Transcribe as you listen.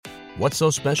What's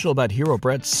so special about Hero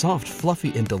Bread's soft,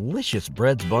 fluffy, and delicious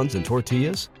breads, buns, and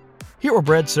tortillas? Hero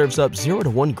Bread serves up 0 to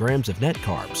 1 grams of net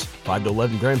carbs, 5 to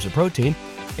 11 grams of protein,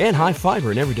 and high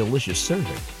fiber in every delicious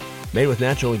serving. Made with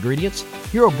natural ingredients,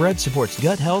 Hero Bread supports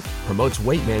gut health, promotes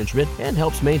weight management, and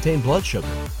helps maintain blood sugar.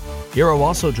 Hero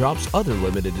also drops other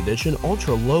limited edition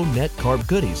ultra-low net carb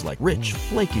goodies like rich,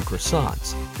 flaky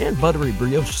croissants and buttery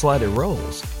brioche slider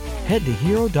rolls. Head to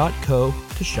hero.co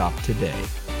to shop today.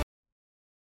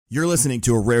 You're listening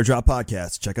to a Rare Drop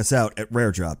podcast. Check us out at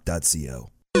raredrop.co.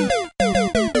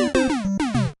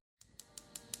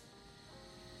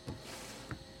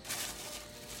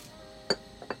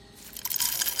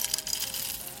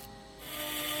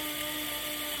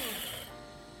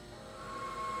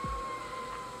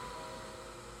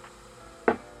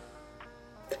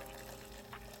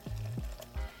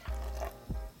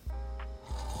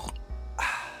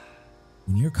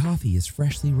 When your coffee is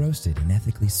freshly roasted and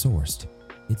ethically sourced,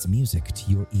 it's music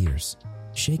to your ears.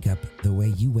 Shake up the way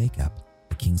you wake up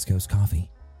at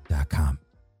kingscoastcoffee.com.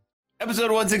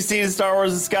 Episode 116 of Star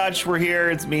Wars and Scotch. We're here.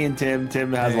 It's me and Tim.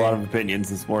 Tim has a lot of opinions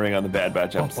this morning on the Bad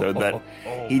Batch episode that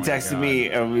he texted me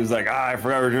and he was like, I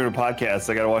forgot we're doing a podcast.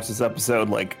 I got to watch this episode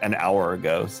like an hour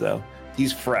ago. So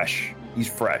he's fresh. He's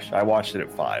fresh. I watched it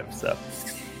at 5. So,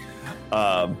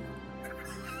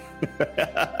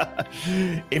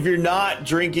 if you're not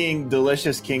drinking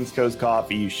delicious King's Coast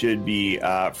coffee, you should be.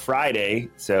 Friday,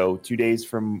 so 2 days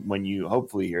from when you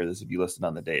hopefully hear this, if you listen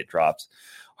on the day it drops,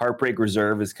 Heartbreak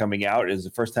Reserve is coming out. It is the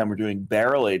first time we're doing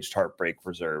barrel-aged Heartbreak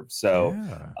Reserve. So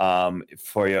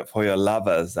for your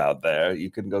lovers out there, you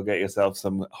can go get yourself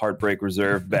some Heartbreak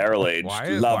Reserve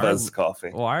barrel-aged lovers coffee.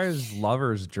 Why is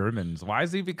lovers Germans? Why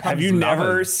is he becoming? Have you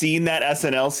never seen that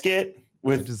SNL skit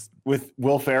with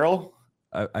Will Ferrell?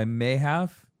 I may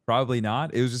have, probably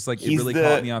not. It was just like it really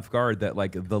caught me off guard that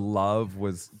like the love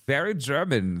was very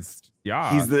Germans.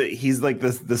 Yeah, he's like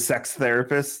the sex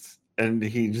therapist, and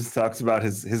he just talks about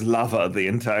his lover the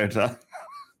entire time.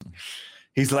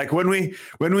 He's like, when we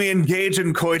engage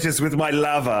in coitus with my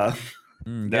lover,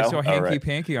 get your hanky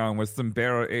panky on with some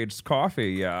barrel aged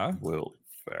coffee. Yeah, Will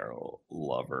Ferrell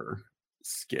lover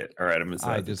skit. All right, I'm gonna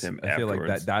send it to him afterwards. I feel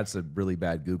like that's a really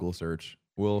bad Google search.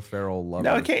 Will Ferrell lover.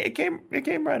 No, it came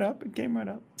right up. It came right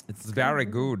up. It's very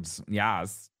good.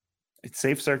 Yes. Its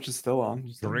safe search is still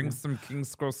on. Drink some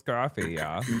King's Coast coffee,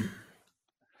 yeah.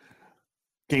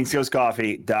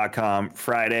 kingscoastcoffee.com.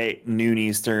 Friday, noon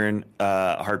Eastern,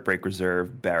 Heartbreak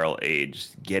Reserve, barrel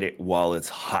aged. Get it while it's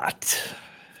hot.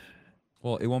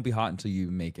 Well, it won't be hot until you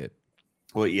make it.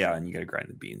 Well, yeah, and you got to grind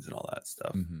the beans and all that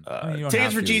stuff. Mm-hmm.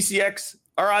 Tickets for GCX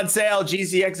are on sale,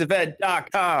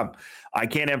 gcxevent.com. I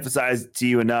can't emphasize to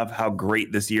you enough how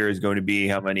great this year is going to be,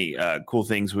 how many cool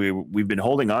things we've been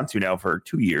holding on to now for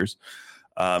 2 years,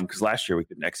 because last year we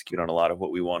couldn't execute on a lot of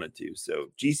what we wanted to. So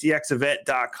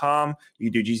gcxevent.com.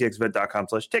 You do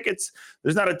gcxevent.com/tickets.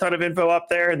 There's not a ton of info up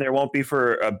there, and there won't be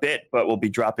for a bit, but we'll be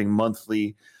dropping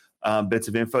monthly bits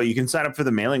of info. You can sign up for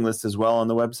the mailing list as well on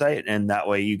the website, and that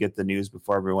way you get the news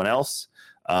before everyone else.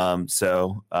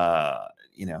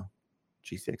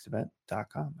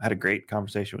 GCXevent.com. I had a great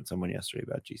conversation with someone yesterday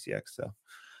about GCX, so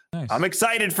nice. I'm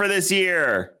excited for this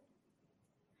year.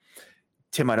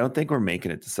 Tim, I don't think we're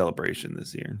making it to Celebration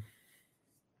this year.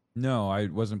 No, I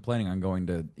wasn't planning on going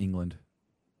to England.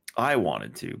 I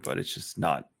wanted to, but it's just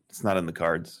not. It's not in the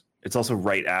cards. It's also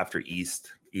right after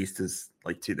East. East is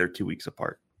like they're 2 weeks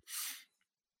apart.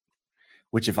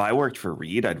 Which, if I worked for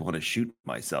Reed, I'd want to shoot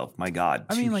myself. My God,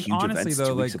 I mean, like huge honestly, events, though,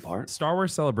 2 like weeks apart. Star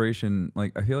Wars Celebration,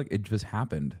 like I feel like it just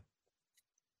happened.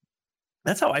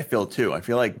 That's how I feel too. I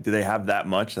feel like, do they have that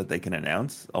much that they can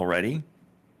announce already?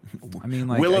 I mean,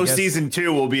 like Willow season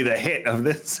 2 will be the hit of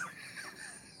this.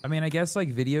 I mean, I guess like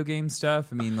video game stuff.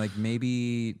 I mean, like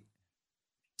maybe.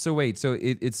 So wait, so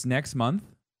it's next month?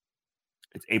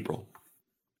 It's April.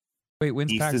 Wait,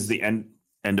 when's East PAX? is the end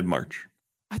of March.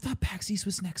 I thought PAX East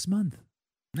was next month.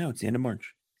 No, it's the end of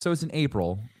March. So it's in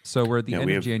April. So we're at the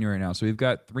end of January now. So we've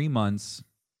got 3 months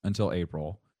until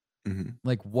April. Mm-hmm.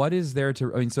 Like, what is there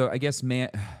to? I mean, so I guess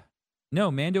Mando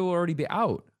will already be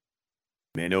out.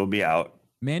 Mando will be out.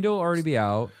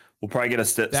 We'll probably get a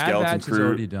Bad skeleton Batch crew. is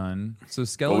already done. So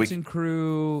skeleton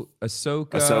crew,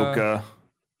 Ahsoka,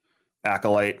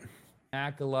 Acolyte,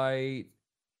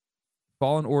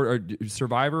 Fallen Order,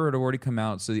 Survivor had already come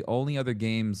out. So the only other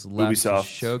games left Ubisoft. to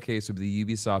showcase would be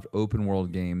the Ubisoft open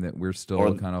world game that we're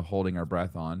still kind of holding our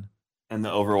breath on. And the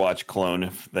Overwatch clone,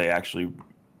 if they actually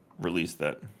release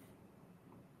that.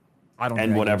 I don't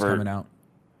and think whatever coming out.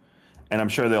 And I'm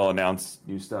sure they'll announce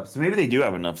new stuff. So maybe they do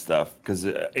have enough stuff because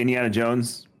Indiana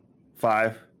Jones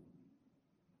 5.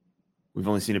 We've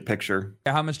only seen a picture.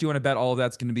 How much do you want to bet all of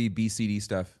that's going to be BCD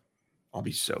stuff? I'll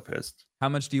be so pissed. How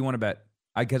much do you want to bet?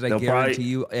 Because I guarantee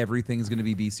you everything's going to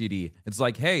be BCD. It's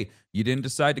like, hey, you didn't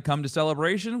decide to come to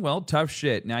Celebration? Well, tough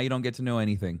shit. Now you don't get to know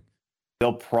anything.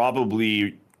 They'll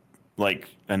probably like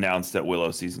announce that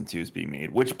Willow season 2 is being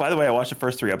made, which, by the way, I watched the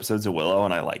first 3 episodes of Willow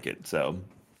and I like it. So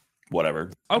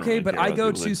whatever. Okay, but I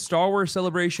go to Star Wars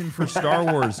Celebration for Star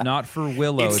Wars, not for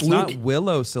Willow. It's not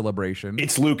Willow Celebration.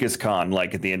 It's Lucas Con,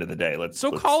 like at the end of the day. Let's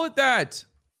call it that.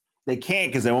 They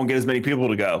can't because they won't get as many people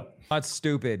to go. That's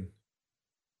stupid.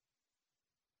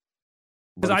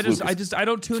 Because I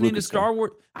don't tune into Star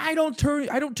Wars. I don't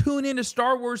tune into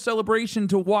Star Wars Celebration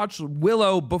to watch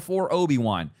Willow before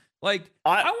Obi-Wan. Like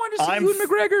I want to see Ewan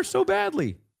McGregor so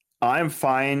badly. I'm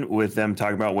fine with them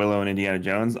talking about Willow and Indiana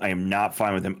Jones. I am not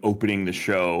fine with them opening the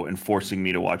show and forcing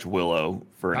me to watch Willow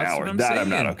for an hour. That I'm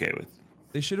not okay with.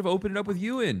 They should have opened it up with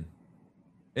Ewan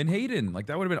and Hayden. Like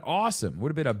that would have been awesome. Would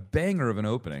have been a banger of an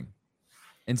opening.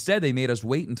 Instead, they made us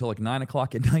wait until like 9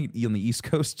 o'clock at night on the East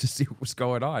Coast to see what was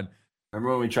going on.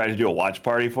 Remember when we tried to do a watch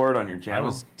party for it on your channel? That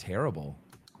was terrible.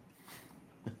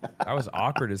 That was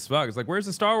awkward as fuck. It's like, where's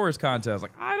the Star Wars content? I was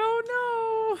like, I don't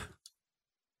know.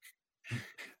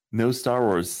 No Star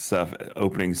Wars stuff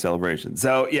opening celebration.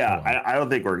 So yeah, I don't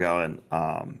think we're going.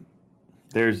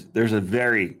 There's a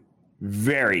very,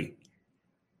 very,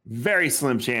 very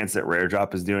slim chance that Rare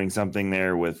Drop is doing something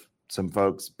there with some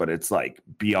folks, but it's like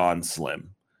beyond slim.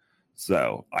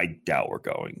 So I doubt we're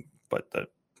going, but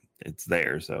it's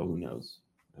there. So who knows?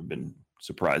 I've been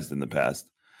surprised in the past.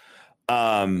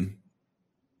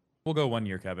 We'll go 1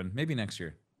 year, Kevin. Maybe next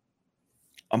year.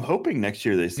 I'm hoping next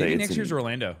year they say maybe next year's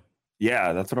Orlando.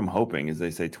 Yeah, that's what I'm hoping is they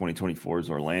say 2024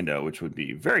 is Orlando, which would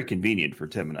be very convenient for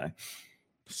Tim and I.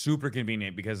 Super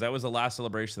convenient because that was the last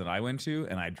celebration that I went to,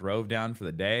 and I drove down for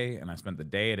the day, and I spent the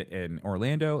day in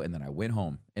Orlando, and then I went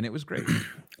home, and it was great.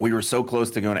 We were so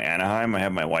close to going to Anaheim. I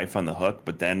had my wife on the hook,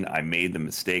 but then I made the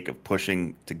mistake of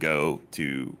pushing to go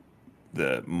to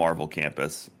the Marvel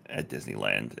campus at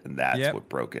Disneyland, and that's what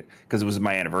broke it because it was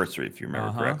my anniversary, if you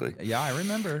remember correctly. Yeah, I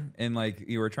remember. And like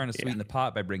you were trying to sweeten the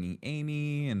pot by bringing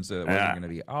Amy, and so it wasn't going to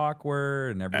be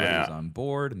awkward, and everybody was on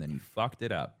board, and then you fucked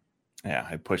it up. Yeah,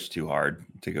 I pushed too hard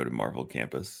to go to Marvel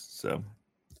campus, so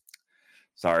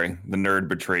sorry. The nerd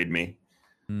betrayed me.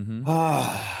 Mm-hmm.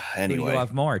 Anyway, who do you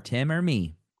love more, Tim or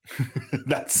me?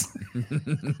 That's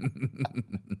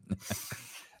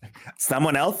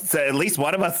someone else. So at least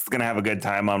one of us is gonna have a good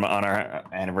time on our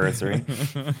anniversary.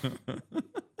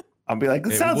 I'll be like,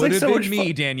 it sounds like so much fun.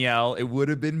 Me, Danielle. It would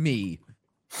have been me.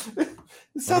 It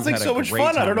sounds like so much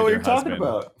fun. I don't know what you're talking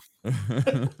about.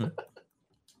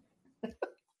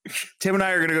 Tim and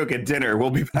I are going to go get dinner. We'll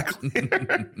be back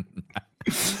later.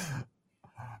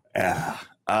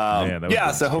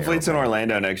 So hopefully it's in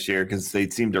Orlando next year because they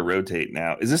seem to rotate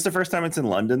now. Is this the first time it's in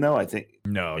London, though? I think.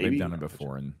 No, maybe. They've done it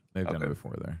before. And they've done it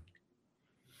before there.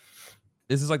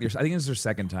 This is like I think this is their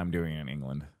second time doing it in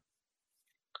England.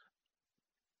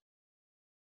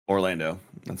 Orlando.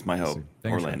 That's my hope.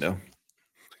 Orlando.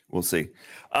 We'll see.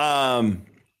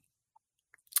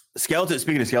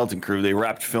 Speaking of Skeleton Crew, they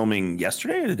wrapped filming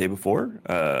yesterday or the day before.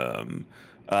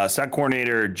 Stunt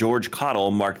coordinator George Cottle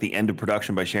marked the end of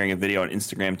production by sharing a video on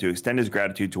Instagram to extend his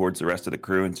gratitude towards the rest of the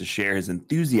crew and to share his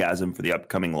enthusiasm for the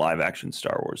upcoming live-action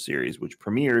Star Wars series, which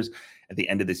premieres at the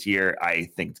end of this year. I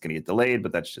think it's going to get delayed,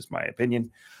 but that's just my opinion.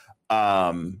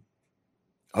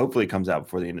 Hopefully it comes out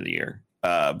before the end of the year.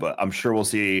 But I'm sure we'll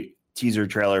see a teaser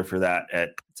trailer for that at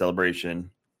Celebration.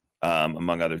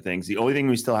 Among other things. The only thing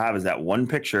we still have is that one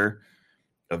picture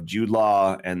of Jude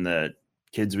Law and the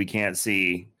kids we can't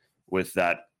see with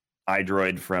that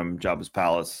iDroid from Jabba's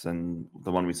Palace and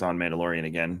the one we saw in Mandalorian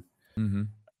again. Mm-hmm.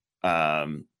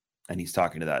 And he's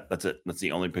talking to that. That's it. That's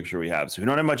the only picture we have. So we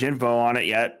don't have much info on it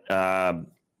yet. No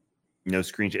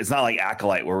screenshot. It's not like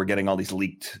Acolyte where we're getting all these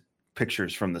leaked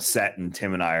pictures from the set and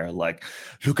Tim and I are like,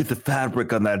 look at the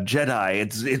fabric on that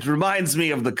Jedi. It reminds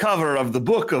me of the cover of the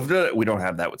book of the. We don't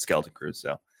have that with Skeleton Crew.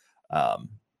 So the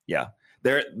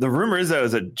rumor is though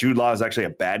is that Jude Law is actually a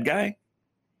bad guy.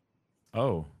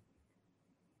 Oh,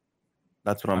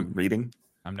 that's what I'm reading.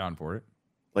 I'm down for it.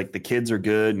 Like the kids are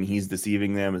good and he's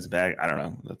deceiving them as bad. I don't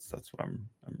know. That's what I'm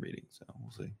reading. So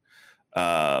we'll see.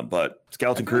 But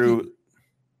Skeleton Crew,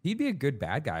 he'd be a good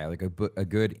bad guy, like a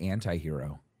good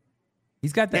anti-hero.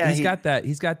 He's got that.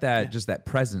 He's got that. Just that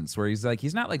presence where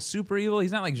he's not like super evil.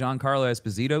 He's not like Giancarlo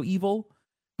Esposito evil,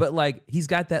 but like he's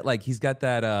got that.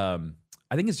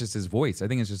 I think it's just his voice. I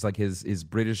think it's just like his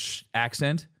British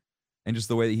accent and just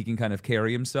the way that he can kind of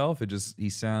carry himself.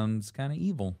 He sounds kind of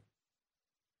evil,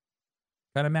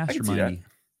 kind of mastermindy.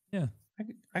 Yeah,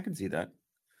 I can see that.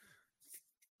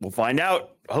 We'll find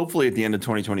out hopefully at the end of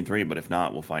 2023, but if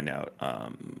not, we'll find out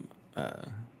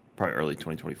probably early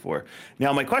 2024.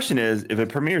 Now, my question is, if it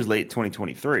premieres late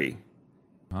 2023,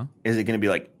 is it going to be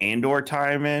like Andor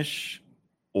time-ish,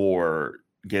 or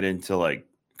get into like,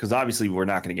 because obviously we're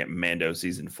not going to get Mando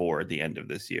season 4 at the end of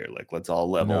this year. Like, let's all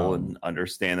level and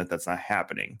understand that that's not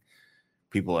happening.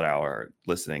 People that are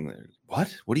listening, what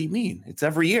do you mean? It's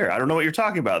every year. I don't know what you're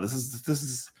talking about. This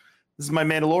is my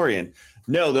Mandalorian.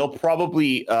 No, they'll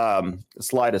probably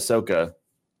slide Ahsoka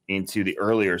into the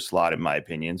earlier slot, in my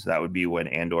opinion. So that would be when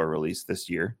Andor released this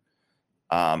year.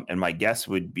 And my guess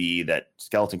would be that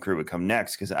Skeleton Crew would come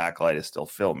next because Acolyte is still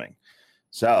filming.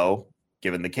 So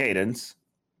given the cadence,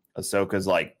 Ahsoka's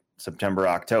like September,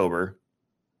 October.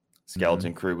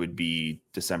 Skeleton Crew would be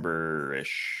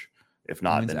December-ish, if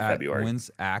not then February.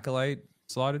 When's Acolyte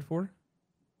slotted for?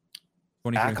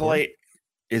 Acolyte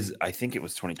is, I think it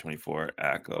was 2024.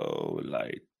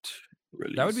 Acolyte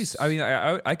release. That would be, I mean,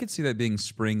 I could see that being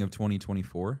spring of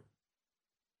 2024.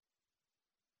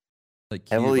 Like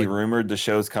heavily rumored the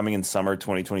show's coming in summer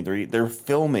 2023. They're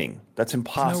filming. That's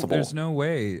impossible. There's no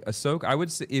way. Ahsoka, I would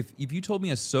say, if you told me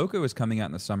Ahsoka was coming out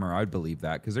in the summer, I'd believe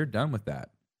that because they're done with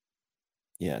that.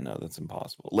 Yeah, no, that's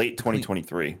impossible. Late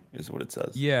 2023 is what it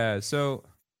says. Yeah, so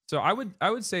I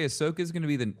would say Ahsoka is going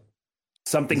to be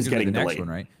something's getting the next delayed. one,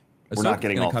 right? We're not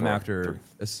getting all come after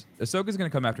Ahsoka's going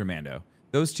to come after Mando.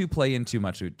 Those two play in too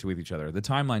much to with each other. The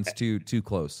timeline's too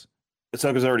close.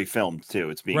 Ahsoka's already filmed too.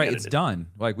 It's being edited. It's done.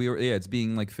 Like it's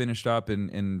being like finished up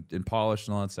and polished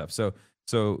and all that stuff.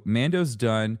 So Mando's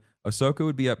done. Ahsoka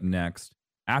would be up next.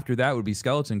 After that would be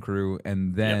Skeleton Crew,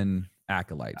 and then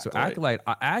Acolyte. So Acolyte,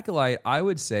 I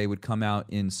would say would come out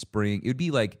in spring. It would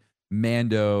be like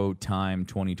Mando time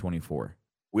 2024.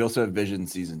 We also have Vision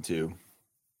season 2.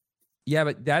 Yeah,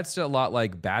 but that's a lot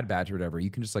like Bad Batch or whatever. You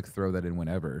can just like throw that in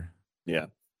whenever. Yeah,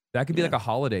 that could be like a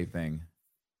holiday thing.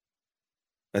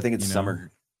 I think it's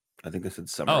summer. I think this is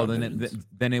summer. Oh,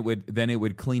 then it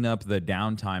would clean up the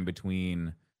downtime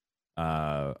between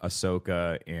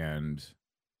Ahsoka and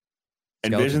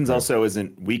Visions also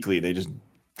isn't weekly. They just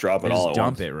drop it all at once.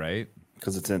 Dump it, right?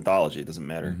 Because it's an anthology. It doesn't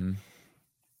matter. Mm-hmm.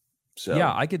 So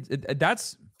yeah, I could.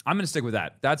 I'm going to stick with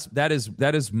that.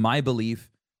 That is my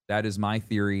belief. That is my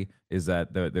theory. Is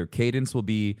that their cadence will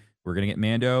be, we're going to get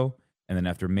Mando, and then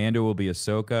after Mando will be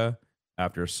Ahsoka.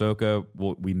 After Ahsoka,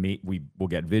 we'll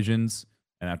get Visions,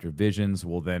 and after Visions,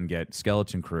 we'll then get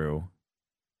Skeleton Crew,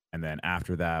 and then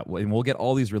after that, we'll get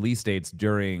all these release dates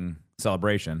during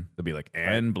Celebration. They'll be like,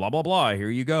 and blah blah blah, here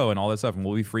you go, and all that stuff, and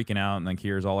we'll be freaking out, and like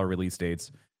here's all our release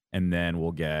dates, and then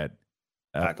we'll get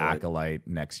Acolyte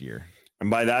next year.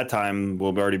 And by that time,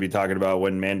 we'll already be talking about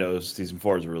when Mando's season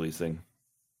 4 is releasing.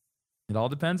 It all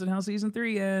depends on how season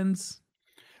 3 ends.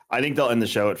 I think they'll end the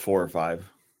show at 4 or 5.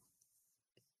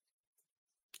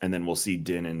 And then we'll see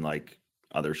Din in like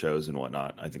other shows and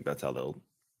whatnot. I think that's how they'll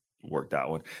work that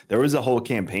one. There was a whole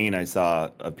campaign I saw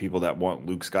of people that want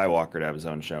Luke Skywalker to have his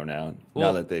own show now.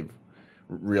 Now that they've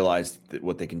realized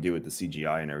what they can do with the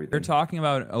CGI and everything. They're talking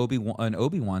about an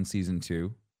Obi-Wan season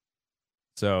 2.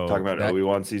 So talking about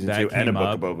Obi-Wan season 2 and a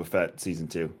Book of Boba Fett season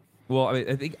 2. Well, I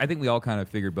mean, I think we all kind of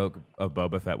figured Book of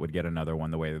Boba Fett would get another one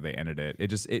the way that they ended it.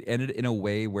 It ended in a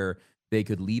way where they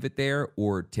could leave it there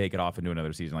or take it off into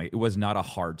another season. Like, it was not a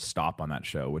hard stop on that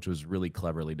show, which was really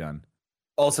cleverly done.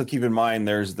 Also, keep in mind,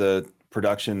 there's the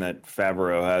production that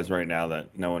Favreau has right now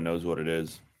that no one knows what it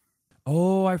is.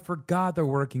 Oh, I forgot they're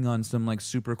working on some like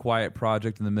super quiet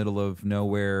project in the middle of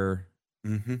nowhere.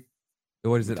 Mm-hmm.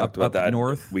 What is it? Up that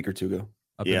north? A week or two ago.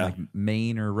 Up in like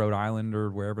Maine or Rhode Island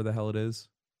or wherever the hell it is.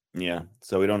 Yeah.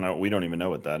 So we don't know. We don't even know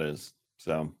what that is.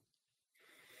 So.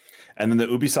 And then the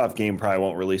Ubisoft game probably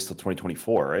won't release till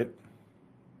 2024, right?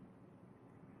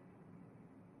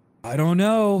 I don't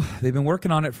know. They've been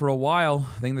working on it for a while.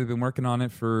 I think they've been working on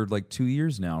it for like 2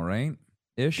 years now, right?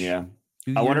 Ish. Yeah.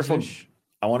 I wonder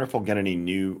if we'll get any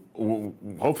new.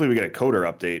 Hopefully, we get a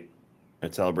coder update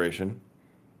at Celebration.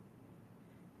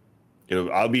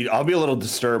 I'll be a little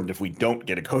disturbed if we don't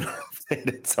get a coder update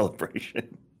at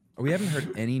Celebration. We haven't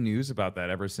heard any news about that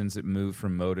ever since it moved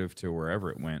from Motive to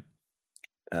wherever it went.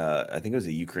 I think it was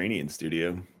a Ukrainian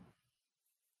studio.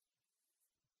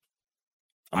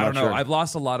 I don't know. Sure. I've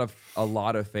lost a lot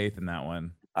of faith in that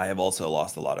one. I have also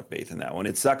lost a lot of faith in that one.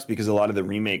 It sucks because a lot of the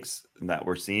remakes that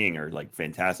we're seeing are like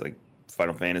fantastic. Like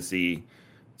Final Fantasy,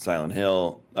 Silent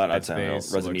Hill, not Silent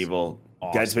Hill, Resident Evil.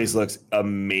 Awesome. Dead Space looks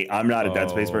amazing. I'm not a Dead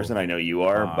Space person. I know you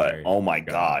are, but oh my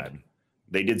God.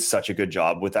 They did such a good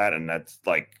job with that, and that's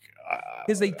like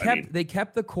because they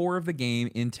kept the core of the game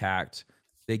intact.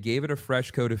 They gave it a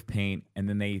fresh coat of paint, and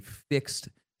then they fixed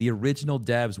the original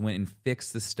devs went and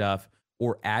fixed the stuff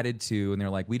or added to, and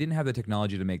they're like, we didn't have the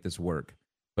technology to make this work,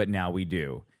 but now we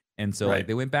do. And so like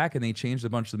they went back and they changed a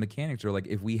bunch of the mechanics. They're like,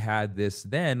 if we had this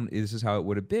then, this is how it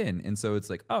would have been. And so it's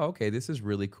like, oh, okay, this is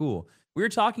really cool. We were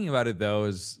talking about it though,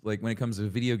 is like when it comes to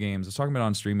video games, I was talking about it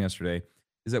on stream yesterday,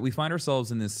 is that we find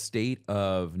ourselves in this state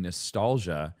of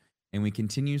nostalgia and we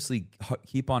continuously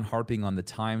keep on harping on the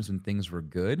times when things were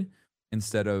good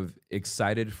instead of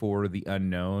excited for the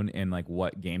unknown and like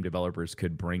what game developers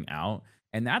could bring out.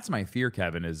 And that's my fear,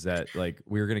 Kevin, is that like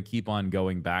we're going to keep on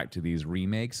going back to these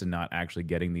remakes and not actually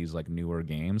getting these like newer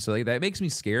games. So like that makes me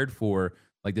scared for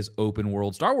like this open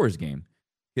world Star Wars game.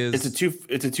 It's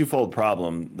a twofold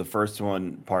problem. The first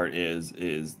one part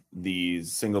is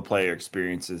these single player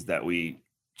experiences that we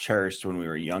cherished when we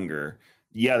were younger.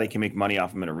 Yeah, they can make money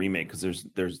off them in a remake because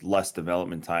there's less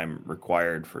development time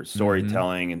required for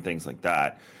storytelling and things like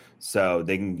that. So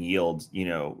they can yield,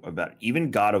 about even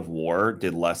God of War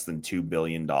did less than $2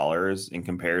 billion in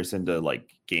comparison to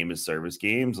like game as service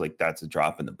games. Like that's a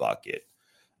drop in the bucket.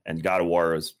 And God of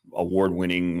War is award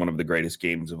winning, one of the greatest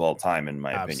games of all time, in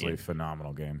my opinion. Absolutely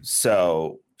phenomenal game.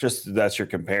 So just that's your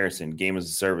comparison. Game as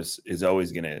a service is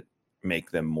always going to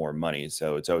make them more money.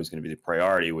 So it's always going to be the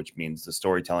priority, which means the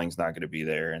storytelling is not going to be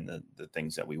there and the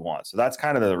things that we want. So that's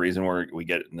kind of the reason we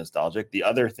get nostalgic. The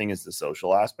other thing is the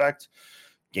social aspect.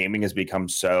 Gaming has become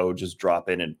so just drop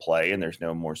in and play, and there's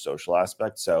no more social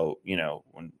aspect. So,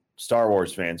 when Star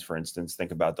Wars fans, for instance,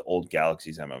 think about the old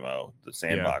Galaxies MMO, the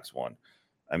sandbox one.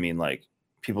 I mean, like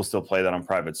people still play that on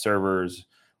private servers.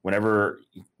 Whenever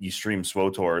you stream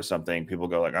SWTOR or something, people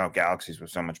go like, oh, Galaxies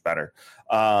was so much better.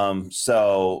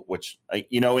 Which,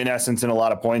 in essence, in a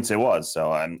lot of points it was. So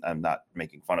I'm not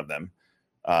making fun of them.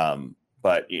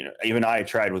 But, even I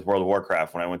tried with World of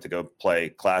Warcraft when I went to go play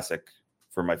Classic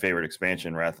for my favorite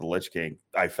expansion, Wrath of the Lich King.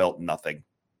 I felt nothing.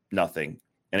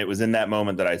 And it was in that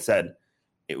moment that I said,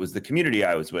 it was the community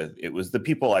I was with. It was the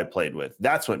people I played with.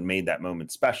 That's what made that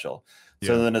moment special. Yeah.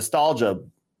 So the nostalgia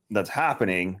that's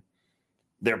happening,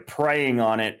 they're preying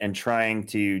on it and trying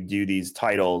to do these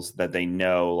titles that they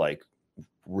know like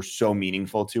were so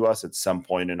meaningful to us at some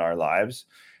point in our lives.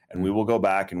 And we will go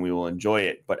back and we will enjoy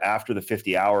it. But after the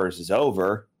 50 hours is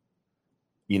over,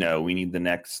 we need the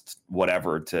next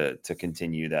whatever to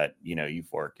continue that,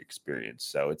 euphoric experience.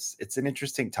 So it's an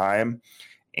interesting time.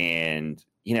 And,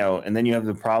 and then you have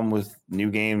the problem with new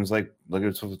games. Like, look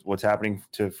at what's happening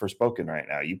to Forspoken right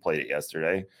now. You played it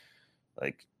yesterday.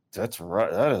 Like, that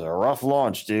is a rough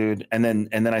launch, dude. And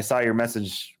then I saw your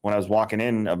message when I was walking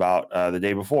in about the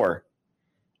day before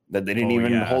that they didn't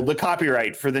even hold the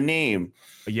copyright for the name.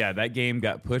 Yeah, that game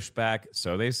got pushed back,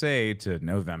 so they say, to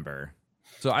November.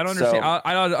 So I don't understand.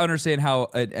 I don't understand how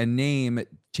a name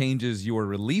changes your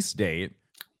release date,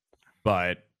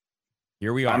 but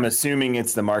here we are. I'm assuming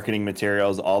it's the marketing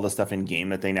materials, all the stuff in game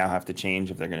that they now have to change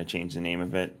if they're going to change the name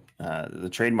of it. The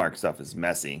trademark stuff is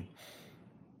messy.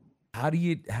 I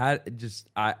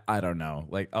don't know.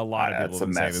 Like a lot of people have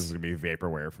been saying this is going to be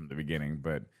vaporware from the beginning,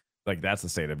 but like that's the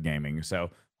state of gaming. So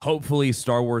hopefully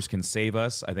Star Wars can save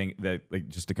us. I think that like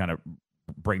just to kind of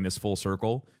bring this full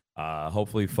circle.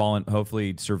 Hopefully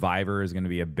Survivor is going to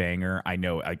be a banger. I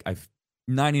know I've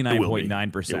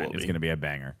 99.9% it's going to be a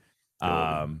banger.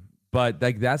 But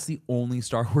like that's the only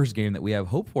Star Wars game that we have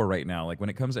hope for right now. Like when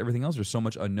it comes to everything else, there's so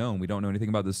much unknown. We don't know anything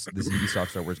about this Ubisoft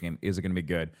Star Wars game. Is it going to be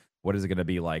good? What is it going to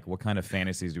be like? What kind of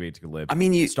fantasies do we have to live? I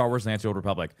mean, Star Wars: Knights of the Old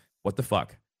Republic. What the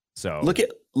fuck? So look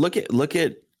at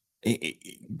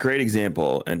great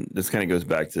example, and this kind of goes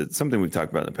back to something we've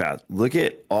talked about in the past. Look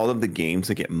at all of the games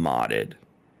that get modded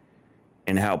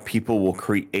and how people will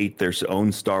create their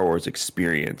own Star Wars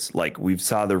experience. Like we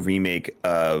saw the remake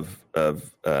of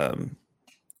what's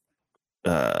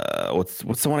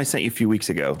the one I sent you a few weeks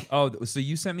ago? Oh, so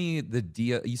you sent me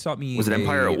you saw me. Was it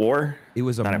Empire at War? It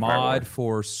was a mod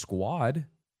for Squad.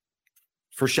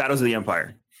 For Shadows of the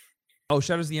Empire. Oh,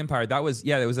 Shadows of the Empire. That was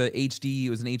it was an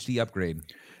HD upgrade.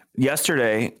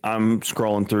 Yesterday, I'm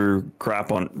scrolling through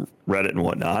crap on Reddit and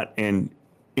whatnot, and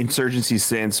Insurgency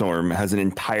Sandstorm has an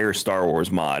entire Star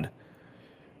Wars mod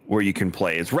where you can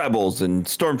play as rebels and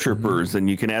stormtroopers, and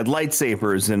you can add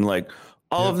lightsabers and like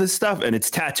all of this stuff, and it's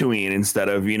Tatooine instead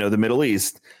of the Middle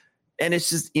East. And it's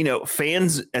just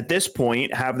fans at this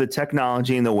point have the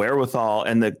technology and the wherewithal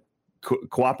and the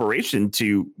cooperation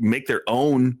to make their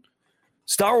own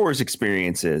Star Wars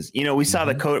experiences. We saw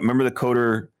the code. Remember the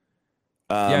Coder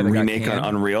remake on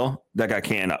Unreal that got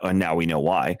canned, and now we know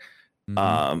why.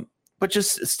 But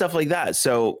just stuff like that.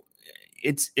 So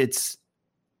it's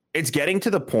getting to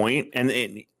the point, and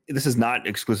this is not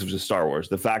exclusive to Star Wars.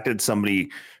 The fact that somebody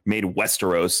made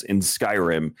Westeros in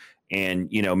Skyrim and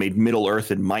made Middle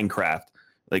Earth in Minecraft,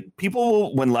 Like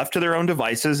people, when left to their own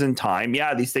devices in time,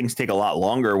 yeah, these things take a lot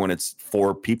longer when it's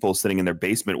 4 people sitting in their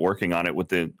basement working on it with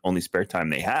the only spare time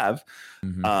they have.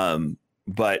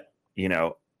 But you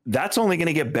know, that's only going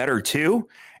to get better too.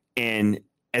 And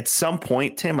at some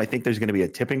point, Tim, I think there's going to be a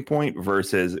tipping point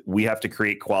versus we have to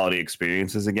create quality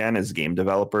experiences again as game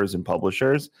developers and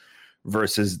publishers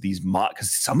versus these mods,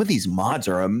 because some of these mods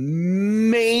are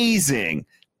amazing.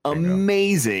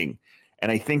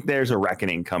 And I think there's a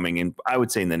reckoning coming in, I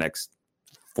would say in the next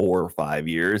 4 or 5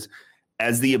 years,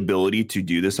 as the ability to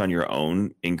do this on your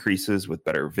own increases with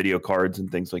better video cards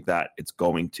and things like that. It's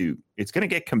going to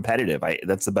get competitive.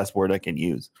 That's the best word I can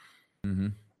use.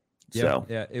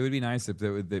 Yeah, it would be nice if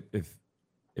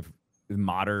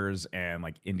modders and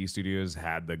like indie studios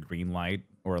had the green light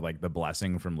or like the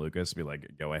blessing from Lucas to be like,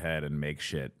 go ahead and make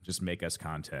shit. Just make us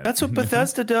content. That's what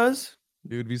Bethesda does.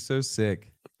 It would be so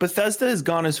sick. Bethesda has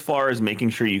gone as far as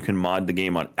making sure you can mod the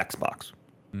game on Xbox.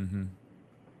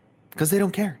 Because they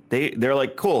don't care. They're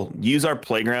like, cool, use our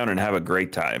playground and have a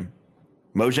great time.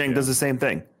 Mojang does the same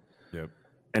thing.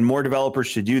 And more developers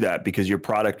should do that because your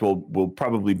product will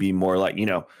probably be more like, you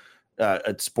know,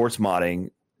 at sports modding,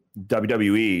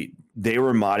 WWE, they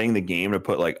were modding the game to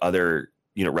put like other,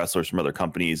 you know, wrestlers from other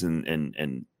companies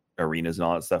and arenas and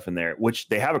all that stuff in there, which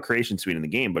they have a creation suite in the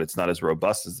game, but it's not as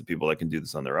robust as the people that can do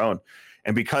this on their own.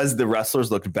 And because the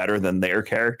wrestlers looked better than their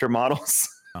character models,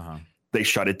 they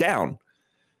shut it down.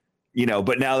 You know,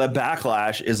 but now the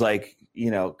backlash is like,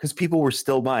 you know, because people were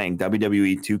still buying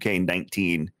WWE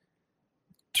 2K19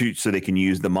 so they can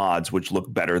use the mods, which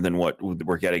look better than what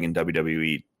we're getting in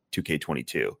WWE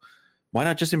 2K22. Why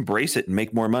not just embrace it and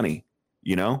make more money?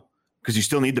 You know, because you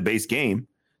still need the base game.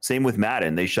 Same with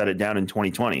Madden. They shut it down in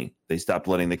 2020. They stopped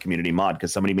letting the community mod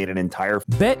because somebody made an entire...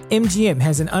 BetMGM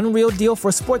has an unreal deal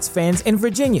for sports fans in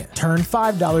Virginia. Turn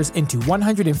 $5 into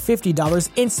 $150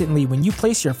 instantly when you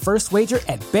place your first wager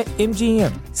at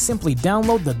BetMGM. Simply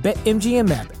download the BetMGM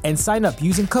app and sign up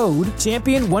using code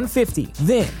Champion150.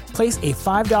 Then, place a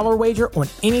 $5 wager on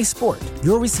any sport.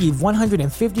 You'll receive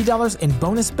 $150 in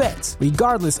bonus bets,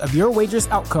 regardless of your wager's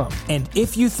outcome. And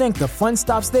if you think the fun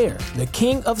stops there, the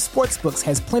king of sportsbooks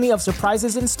has plenty of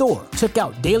surprises in store. Check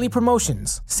out daily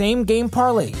promotions, same game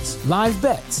parlays, live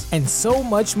bets, and so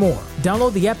much more.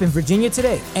 Download the app in Virginia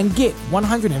today and get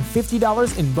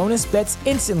 $150 in bonus bets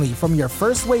instantly from your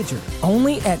first wager.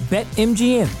 Only at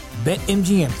BetMGM.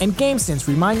 BetMGM and GameSense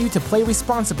remind you to play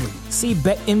responsibly. See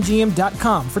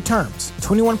BetMGM.com for terms.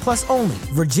 21 plus only.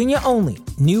 Virginia only.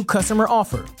 New customer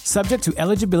offer. Subject to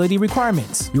eligibility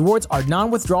requirements. Rewards are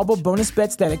non-withdrawable bonus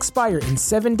bets that expire in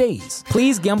 7 days.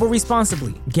 Please gamble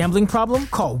responsibly. Gambling problem?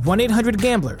 Call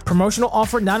 1-800-GAMBLER. Promotional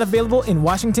offer not available in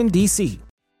Washington, D.C.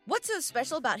 What's so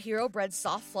special about Hero Bread's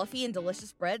soft, fluffy, and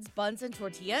delicious breads, buns, and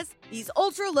tortillas? These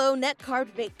ultra-low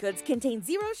net-carb baked goods contain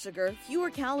 0 sugar, fewer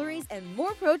calories, and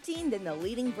more protein than the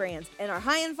leading brands, and are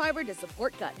high in fiber to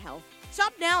support gut health.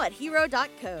 Shop now at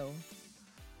Hero.co.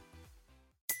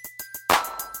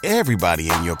 Everybody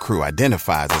in your crew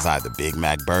identifies as either Big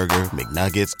Mac Burger,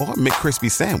 McNuggets, or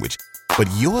McCrispy Sandwich. But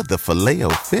you're the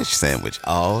Filet-O-Fish Sandwich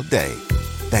all day.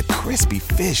 That crispy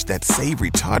fish, that savory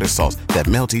tartar sauce, that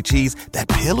melty cheese, that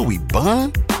pillowy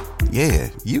bun. Yeah,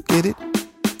 you get it.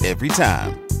 Every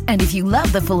time. And if you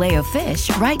love the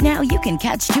Filet-O-Fish, right now you can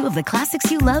catch 2 of the classics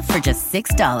you love for just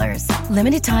 $6.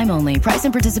 Limited time only. Price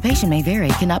and participation may vary.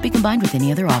 Cannot be combined with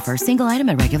any other offer. Single item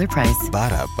at regular price.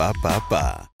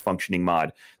 Ba-da-ba-ba-ba. Functioning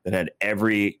mod that had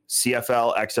every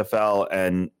CFL, XFL,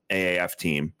 and AAF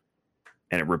team,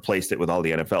 and it replaced it with all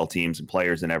the NFL teams and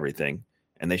players and everything,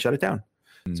 and they shut it down.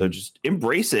 So just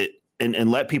embrace it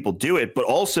and let people do it, but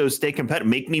also stay competitive.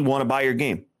 Make me want to buy your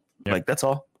game. Like, that's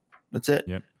all. That's it.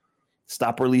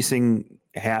 Stop releasing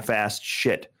half-assed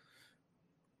shit.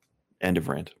 End of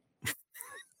rant.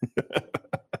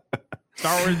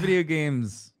 Star Wars video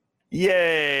games.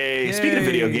 Yay. Speaking of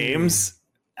video games,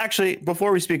 actually,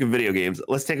 before we speak of video games,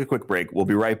 let's take a quick break. We'll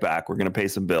be right back. We're going to pay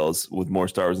some bills with more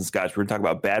Star Wars and Scotch. We're going to talk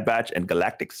about Bad Batch and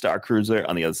Galactic Star Cruiser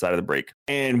on the other side of the break.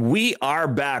 And we are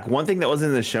back. One thing that was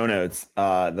in the show notes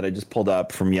that I just pulled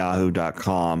up from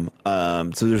yahoo.com.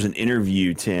 So there's an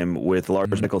interview, Tim, with Lars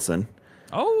Mikkelsen.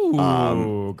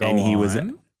 Oh, and he was,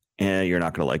 and you're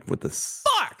not going to like what this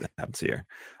happens here.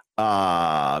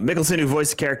 Mikkelsen, who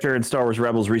voiced the character in Star Wars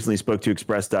Rebels, recently spoke to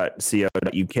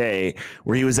express.co.uk,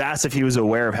 where he was asked if he was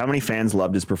aware of how many fans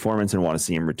loved his performance and want to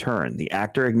see him return. The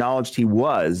actor acknowledged he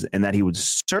was, and that he would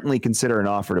certainly consider an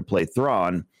offer to play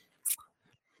Thrawn,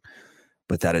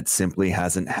 but that it simply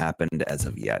hasn't happened as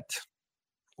of yet.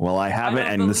 Well, I haven't,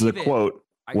 and this is a quote,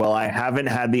 I haven't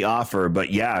had the offer, but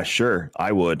yeah, sure,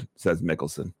 I would, says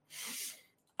Mikkelsen.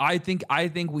 I think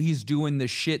he's doing the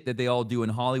shit that they all do in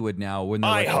Hollywood now. When they're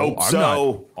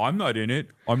I'm not in it.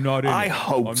 I'm not in it. I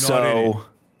hope I'm so. Not in it.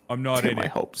 I'm not in it.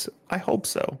 I hope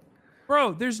so.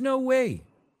 Bro, there's no way.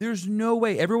 There's no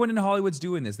way. Everyone in Hollywood's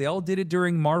doing this. They all did it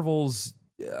during Marvel's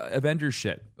Avengers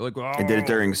shit. Like, oh. I did it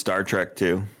during Star Trek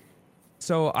too.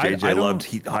 So JJ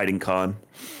loved hiding Khan.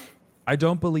 I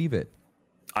don't believe it.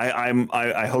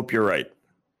 I hope you're right.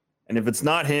 And if it's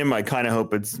not him, I kind of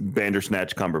hope it's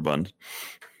Bandersnatch Cumberbund.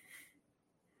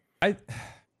 I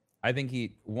think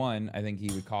he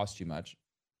would cost too much.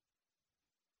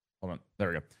 Hold on. There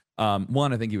we go.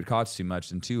 One, I think he would cost too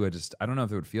much. And two, I don't know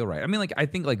if it would feel right. I mean, like, I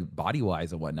think like body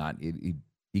wise and whatnot,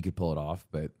 he could pull it off,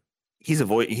 but he's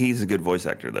a good voice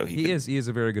actor though. He is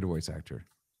a very good voice actor.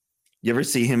 You ever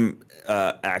see him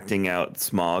acting out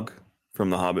Smaug from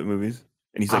the Hobbit movies?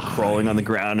 And he's like crawling on the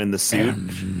ground in the suit.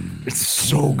 It's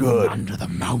so good. Under the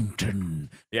mountain.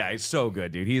 Yeah, he's so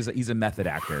good, dude. He's a method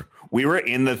actor. We were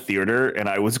in the theater and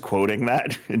I was quoting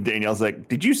that. And Danielle's like,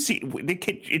 did you see?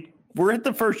 We're at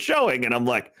the first showing. And I'm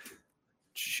like,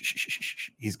 shh.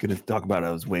 He's going to talk about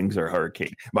how his wings are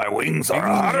hurricane. My wings are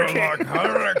hurricane.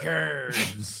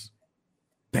 Hurricanes.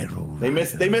 They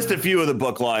missed a few of the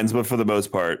book lines, but for the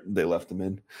most part, they left them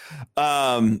in.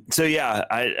 So yeah,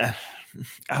 I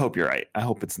hope you're right. I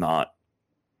hope it's not.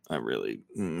 I really.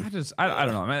 I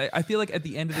don't know. I mean, I feel like at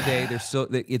the end of the day,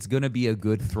 it's going to be a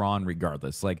good Thrawn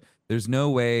regardless. Like, there's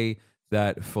no way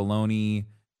that Filoni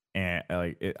and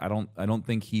I don't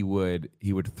think he would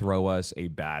throw us a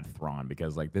bad Thrawn,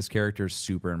 because like this character is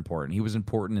super important. He was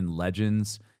important in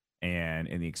Legends and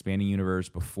in the expanding universe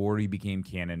before he became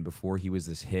canon, before he was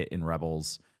this hit in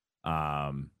Rebels.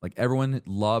 Like, everyone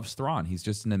loves Thrawn. He's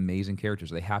just an amazing character.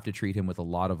 So they have to treat him with a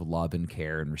lot of love and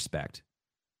care and respect.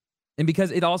 And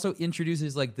because it also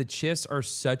introduces, like, the Chiss are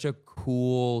such a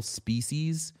cool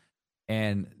species,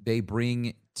 and they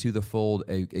bring to the fold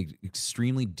a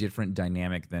extremely different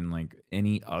dynamic than like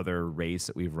any other race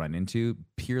that we've run into,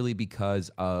 purely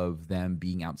because of them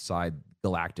being outside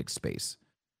galactic space.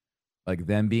 Like,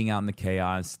 them being out in the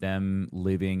chaos, them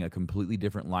living a completely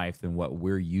different life than what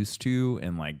we're used to,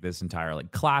 and like this entire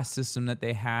like class system that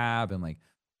they have, and like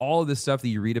all of this stuff that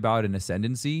you read about in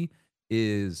Ascendancy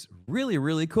is really,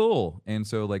 really cool. And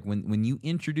so like when you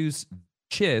introduce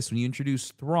Chiss, when you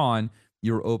introduce Thrawn,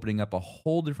 you're opening up a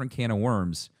whole different can of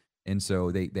worms. And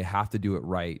so they have to do it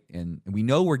right. And we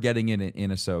know we're getting it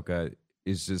in Ahsoka.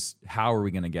 It's just, how are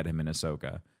we going to get him in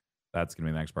Ahsoka? That's going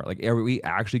to be the next part. Like, are we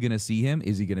actually going to see him?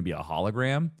 Is he going to be a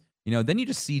hologram? You know, then you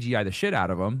just CGI the shit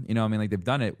out of him. You know, I mean, like, they've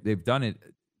done it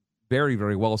very,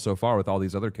 very well so far with all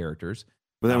these other characters.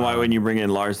 But then why wouldn't you bring in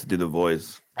Lars to do the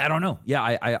voice? I don't know. Yeah,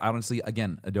 I honestly,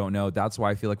 again, I don't know. That's why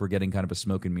I feel like we're getting kind of a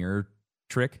smoke and mirror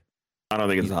trick. I don't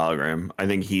think it's a hologram. I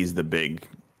think he's the big.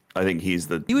 He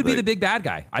would be the big bad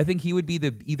guy. I think he would be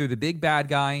either the big bad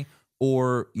guy,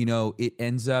 or, you know, it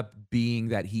ends up being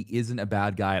that he isn't a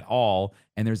bad guy at all,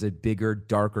 and there's a bigger,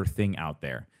 darker thing out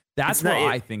there. That's where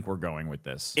I think we're going with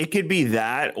this. It could be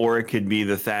that, or it could be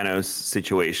the Thanos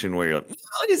situation where you're like,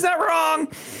 oh, is that wrong?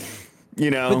 You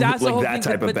know, but that's like the whole that thing,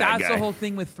 type of bad guy. But that's the whole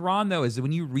thing with Thrawn, though, is that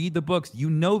when you read the books, you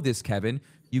know this, Kevin.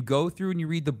 You go through and you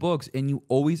read the books, and you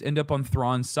always end up on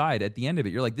Thrawn's side at the end of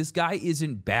it. You're like, this guy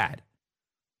isn't bad.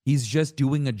 He's just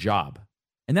doing a job.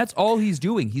 And that's all he's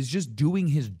doing. He's just doing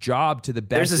his job to the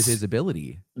best of his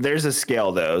ability. There's a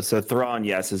scale, though. So Thrawn,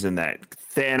 yes, is in that.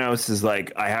 Thanos is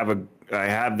like, I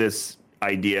have this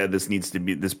idea.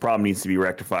 This problem needs to be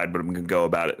rectified, but I'm going to go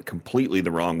about it completely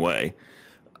the wrong way.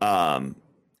 And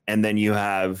then you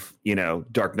have, you know,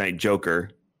 Dark Knight Joker,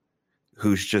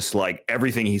 who's just like,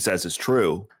 everything he says is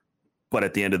true, but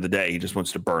at the end of the day, he just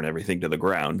wants to burn everything to the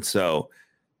ground. So,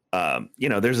 you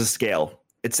know, there's a scale.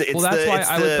 That's why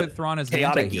I would put Thrawn as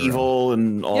chaotic the anti-hero. Evil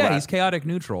and all that. Yeah, he's chaotic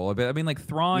neutral. But I mean, like,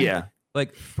 Thrawn. Yeah.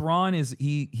 Like, Thrawn is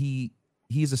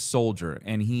he's a soldier,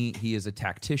 and he is a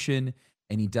tactician,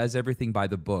 and he does everything by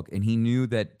the book. And he knew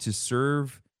that to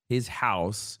serve his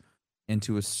house, and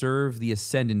to serve the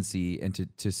Ascendancy, and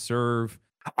to serve.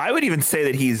 I would even say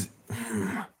that he's.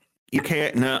 You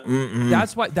can't. No.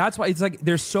 That's why it's like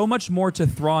there's so much more to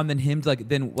Thrawn than him.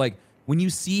 Than when you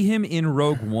see him in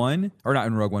Rogue One, or not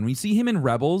in Rogue One, when you see him in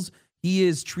Rebels, he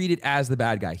is treated as the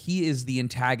bad guy. He is the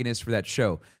antagonist for that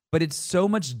show. But it's so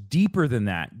much deeper than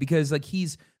that, because like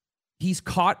he's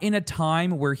caught in a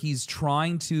time where he's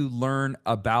trying to learn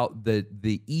about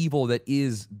the evil that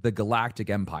is the Galactic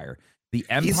Empire. The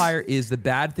Empire is the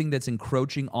bad thing that's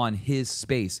encroaching on his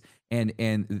space, and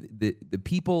the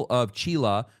people of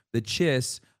Chila, the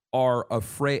Chiss, are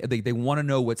afraid. They want to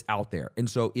know what's out there. And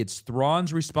so it's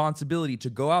Thrawn's responsibility to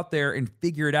go out there and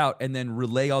figure it out and then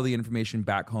relay all the information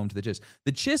back home to the Chiss.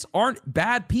 The Chiss aren't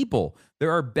bad people.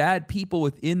 There are bad people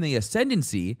within the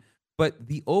Ascendancy, but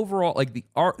the overall, like the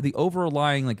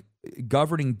overlying, like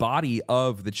governing body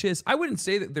of the Chiss, I wouldn't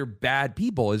say that they're bad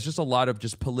people. It's just a lot of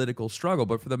just political struggle.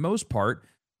 But for the most part,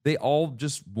 they all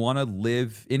just want to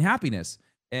live in happiness.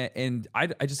 And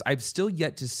I've still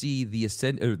yet to see the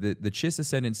Chiss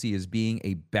Ascendancy as being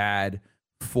a bad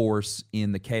force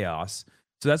in the chaos.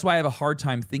 So that's why I have a hard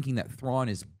time thinking that Thrawn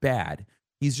is bad.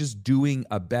 He's just doing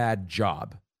a bad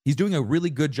job. He's doing a really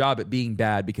good job at being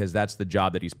bad because that's the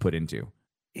job that he's put into.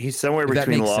 He's somewhere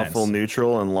between lawful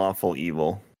neutral and lawful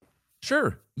evil.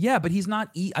 Sure. Yeah, but he's not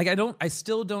I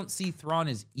still don't see Thrawn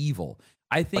as evil.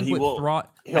 I think Thrawn,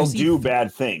 he'll do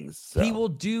bad things. So. He will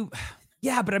do.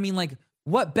 Yeah, but I mean, like,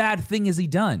 what bad thing has he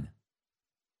done?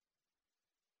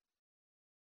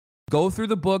 Go through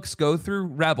the books, go through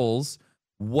Rebels.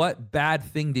 What bad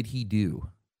thing did he do?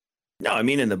 No, I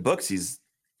mean, in the books, he's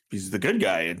the good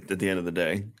guy at the end of the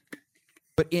day.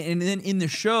 But then in the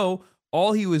show,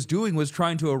 all he was doing was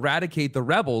trying to eradicate the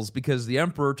rebels because the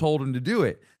Emperor told him to do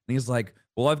it. And he's like,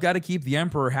 well, I've got to keep the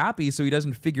Emperor happy so he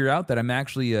doesn't figure out that I'm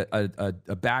actually a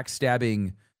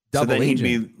backstabbing double agent. So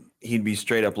then he'd be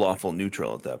straight up lawful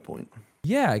neutral at that point.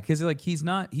 Yeah, because like he's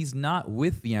not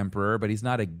with the Emperor, but he's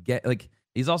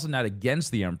he's also not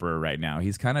against the Emperor right now.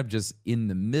 He's kind of just in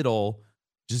the middle,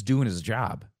 just doing his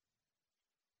job.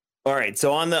 All right,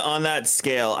 so on that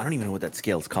scale, I don't even know what that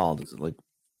scale is called. Is it like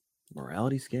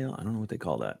morality scale? I don't know what they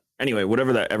call that. Anyway,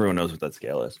 whatever that, everyone knows what that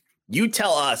scale is. You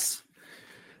tell us.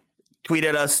 Tweet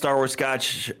at us, Star Wars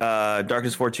Scotch,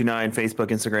 Darkness429, Facebook,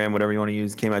 Instagram, whatever you want to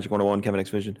use, KMagic101, Kevin X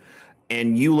Vision.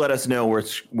 And you let us know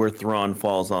where Thrawn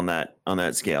falls on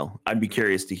that scale. I'd be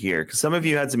curious to hear, because some of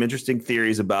you had some interesting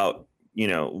theories about,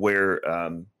 where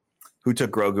who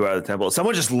took Grogu out of the temple.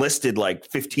 Someone just listed like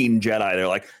 15 Jedi. They're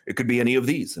like, it could be any of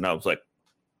these, and I was like,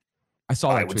 I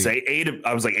saw that. I would say 8.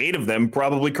 I was like 8 of them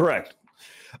probably correct.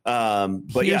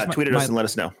 But yeah, tweet at us and let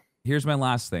us know. Here's my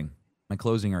last thing. My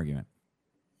closing argument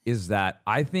is that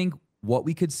I think what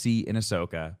we could see in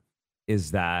Ahsoka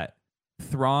is that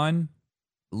Thrawn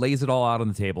lays it all out on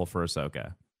the table for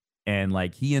Ahsoka. And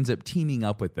like he ends up teaming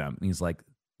up with them. And he's like,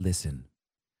 listen,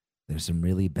 there's some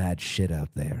really bad shit out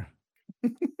there.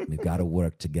 We've got to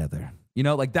work together.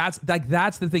 That's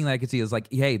the thing that I could see is like,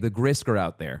 hey, the Grisk are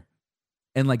out there.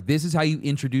 And like, this is how you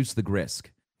introduce the Grisk.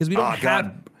 Because we don't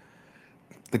have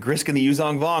the Grisk and the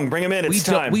Yuzong Vong. Bring them in. It's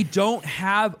time. We don't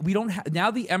have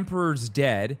now the Emperor's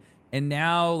dead. And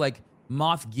now like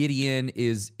Moff Gideon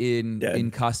is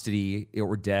in custody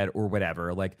or dead or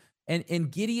whatever. Like,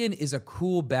 and Gideon is a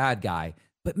cool bad guy,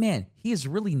 but man, he is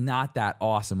really not that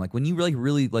awesome. Like when you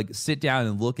really like sit down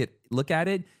and look at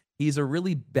it, he's a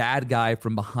really bad guy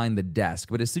from behind the desk.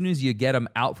 But as soon as you get him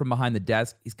out from behind the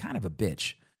desk, he's kind of a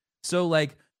bitch. So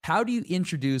like, how do you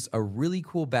introduce a really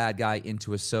cool bad guy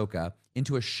into Ahsoka,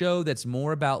 into a show that's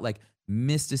more about like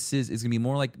mysticism? It's gonna be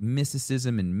more like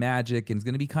mysticism and magic, and it's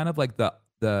gonna be kind of like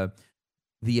the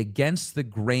against the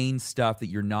grain stuff that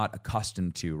you're not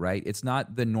accustomed to, right? It's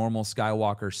not the normal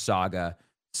Skywalker saga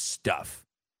stuff.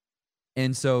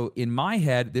 And so in my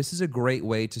head, this is a great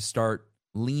way to start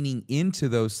leaning into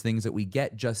those things that we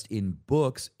get just in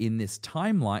books in this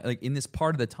timeline, like in this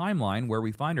part of the timeline where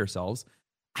we find ourselves.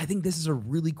 I think this is a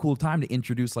really cool time to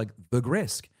introduce like the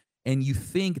Grisk. And you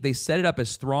think they set it up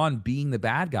as Thrawn being the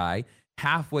bad guy.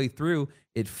 Halfway through,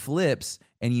 it flips,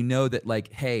 and you know that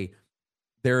like, hey,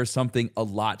 there is something a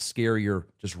lot scarier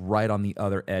just right on the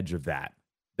other edge of that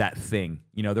thing.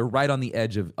 They're right on the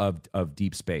edge of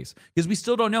deep space. Because we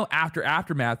still don't know after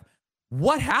Aftermath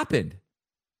what happened.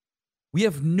 We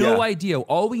have no idea.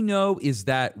 All we know is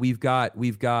that we've got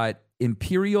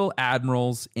Imperial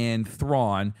admirals and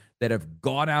Thrawn that have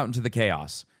gone out into the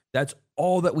chaos. That's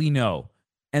all that we know.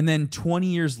 And then 20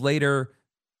 years later,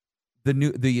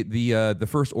 the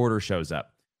First Order shows up.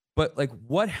 But like,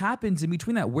 what happens in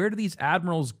between that? Where do these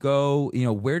admirals go?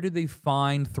 Where do they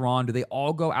find Thrawn? Do they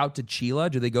all go out to Chila?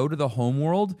 Do they go to the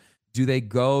homeworld? Do they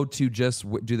go to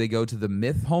the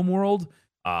myth homeworld?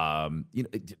 Do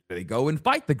they go and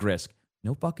fight the Grisk?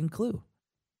 No fucking clue.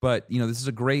 But this is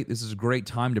a great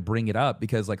time to bring it up,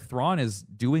 because like Thrawn is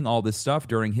doing all this stuff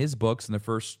during his books in the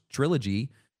first trilogy,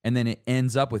 and then it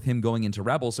ends up with him going into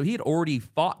Rebels. So he had already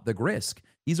fought the Grisk.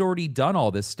 He's already done all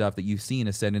this stuff that you've seen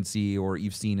Ascendancy or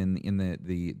you've seen in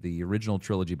the original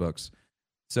trilogy books.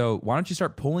 So why don't you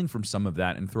start pulling from some of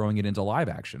that and throwing it into live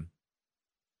action?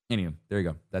 Anyway, there you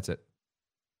go. That's it.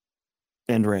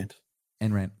 End rant.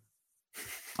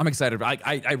 I'm excited.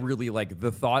 I really like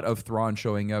the thought of Thrawn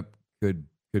showing up. Could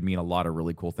could mean a lot of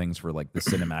really cool things for like the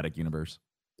cinematic universe.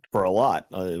 For a lot,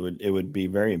 it would be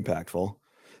very impactful.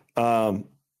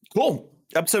 Cool.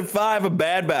 Episode 5 of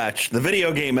Bad Batch, the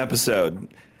video game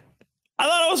episode. I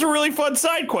thought it was a really fun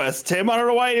side quest, Tim. I don't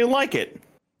know why you didn't like it.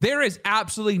 There is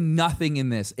absolutely nothing in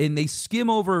this, and they skim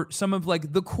over some of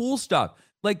like the cool stuff,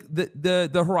 like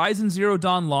the Horizon Zero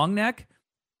Dawn long neck.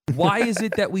 Why is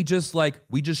it that we just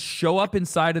show up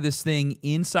inside of this thing,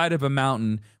 inside of a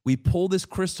mountain, we pull this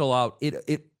crystal out,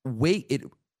 it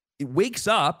wakes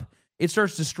up, it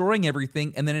starts destroying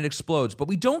everything, and then it explodes. But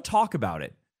we don't talk about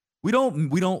it. We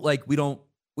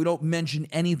don't mention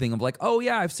anything of like, oh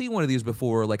yeah, I've seen one of these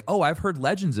before. Like, oh, I've heard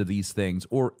legends of these things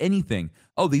or anything.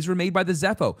 Oh, these were made by the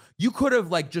Zeffo. You could have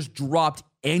like just dropped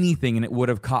anything and it would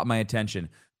have caught my attention.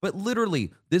 But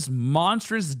literally, this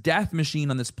monstrous death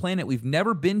machine on this planet we've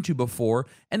never been to before,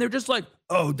 and they're just like,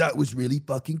 oh, that was really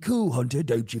fucking cool, Hunter,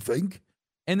 don't you think?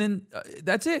 And then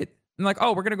that's it. And like,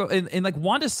 oh, we're gonna go. And like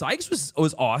Wanda Sykes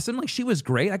was awesome. Like she was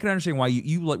great. I can understand why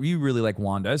you really like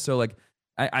Wanda. So like,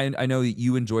 I know that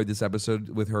you enjoyed this episode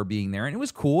with her being there, and it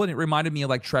was cool, and it reminded me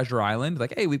of like Treasure Island.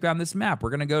 Like, hey, we've got this map.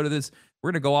 We're gonna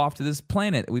go off to this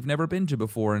planet that we've never been to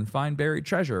before and find buried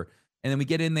treasure. And then we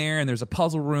get in there and there's a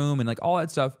puzzle room and like all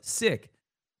that stuff. Sick.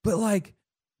 But like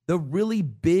the really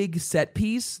big set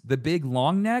piece, the big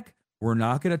long neck, we're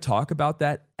not going to talk about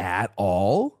that at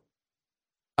all.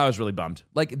 I was really bummed.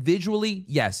 Like visually,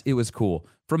 yes, it was cool.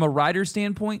 From a writer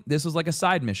standpoint, this was like a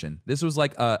side mission. This was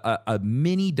like a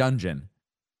mini dungeon.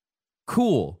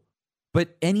 Cool.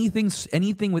 But anything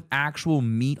with actual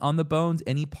meat on the bones,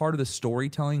 any part of the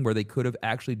storytelling where they could have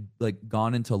actually like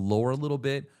gone into lore a little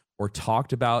bit or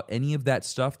talked about any of that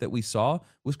stuff that we saw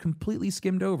was completely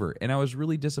skimmed over. And I was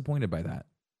really disappointed by that.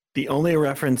 The only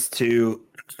reference to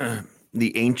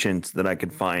the ancients that I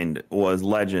could find was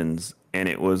legends, and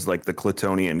it was like the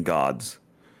Clitonian gods.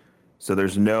 So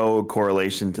there's no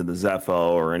correlation to the Zeffo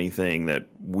or anything that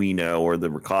we know, or the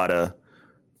Rakata.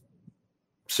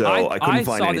 So I couldn't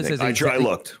find anything. I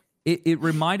looked. It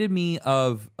reminded me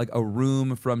of like a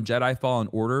room from Jedi Fallen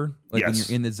Order, like when you're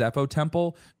in the Zeffo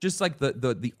temple, just like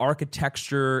the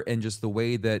architecture and just the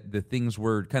way that the things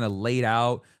were kind of laid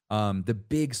out, the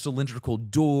big cylindrical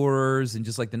doors and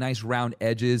just like the nice round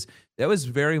edges. That was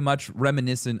very much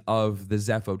reminiscent of the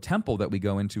Zeffo temple that we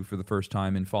go into for the first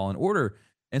time in Fallen Order.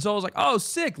 And so I was like, oh,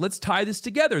 sick. Let's tie this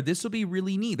together. This will be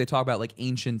really neat. They talk about like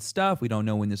ancient stuff. We don't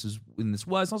know when this was. And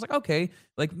I was like, okay,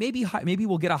 like maybe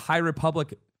we'll get a High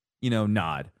Republic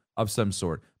nod of some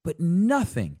sort, but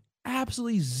nothing,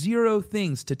 absolutely zero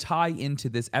things to tie into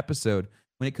this episode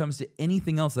when it comes to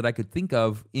anything else that I could think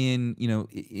of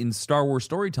in Star Wars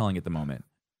storytelling at the moment.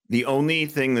 The only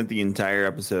thing that the entire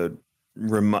episode,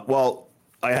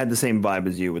 I had the same vibe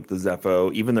as you with the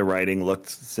Zeffo. Even the writing looked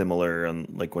similar, and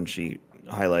like when she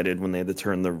highlighted when they had to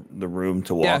turn the room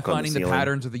to walk on the ceiling. Finding the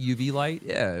patterns of the UV light.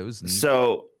 Yeah, it was neat.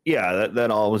 So yeah,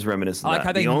 that all was reminiscent. I like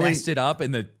how they messed it up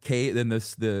and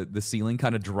the ceiling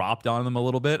kind of dropped on them a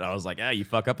little bit. I was like, you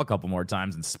fuck up a couple more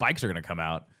times and spikes are gonna come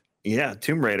out. Yeah,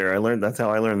 Tomb Raider. That's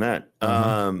how I learned that.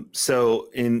 So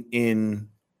in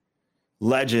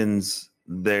Legends,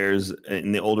 there's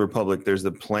in the Old Republic, there's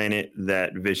the planet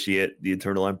that Vitiate, the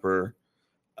Eternal Emperor,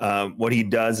 what he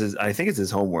does is, I think it's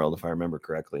his homeworld, if I remember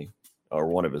correctly, or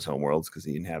one of his homeworlds, because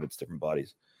he inhabits different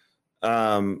bodies.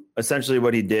 Essentially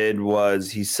what he did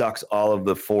was he sucks all of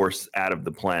the force out of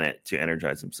the planet to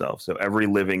energize himself. So every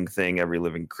living thing, every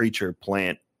living creature,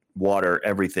 plant, water,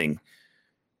 everything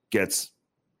gets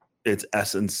its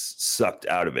essence sucked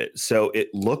out of it. So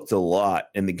it looked a lot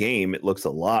in the game. It looks a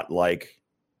lot like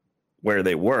where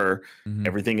they were. Mm-hmm.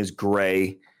 Everything is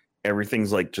gray.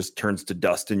 Everything's like just turns to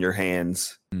dust in your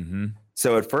hands. Mm-hmm.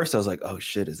 So at first I was like, oh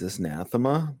shit, is this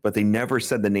Nathema? But they never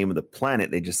said the name of the planet.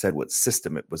 They just said what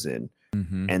system it was in.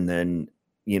 Mm-hmm. And then,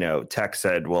 Tech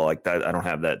said, well, like that, I don't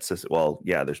have that system. Well,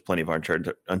 yeah, there's plenty of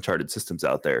uncharted systems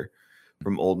out there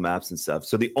from old maps and stuff.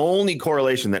 So the only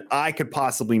correlation that I could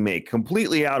possibly make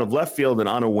completely out of left field and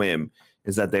on a whim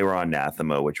is that they were on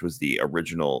Nathema, which was the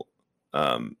original,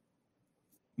 I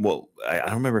don't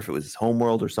remember if it was his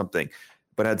homeworld or something,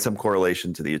 but had some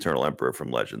correlation to the Eternal Emperor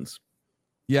from Legends.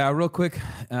 Yeah, real quick.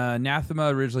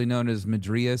 Nathema, originally known as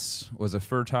Madrius, was a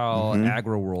fertile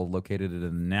agri-world located in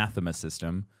the Nathema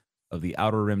system of the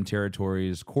Outer Rim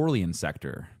Territories Corlean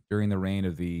sector during the reign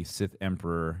of the Sith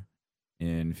Emperor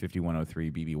in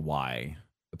 5103 BBY.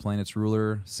 The planet's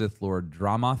ruler, Sith Lord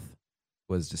Dramoth,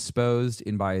 was disposed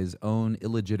in by his own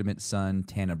illegitimate son,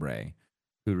 Tenebrae,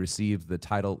 who received the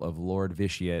title of Lord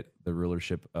Vitiate, the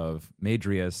rulership of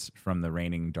Madrius, from the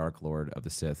reigning Dark Lord of the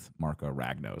Sith, Marco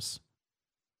Ragnos.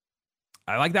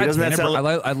 I like that.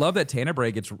 I love that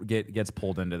Tenebrae gets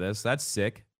pulled into this. That's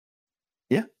sick.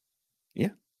 Yeah.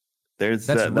 That's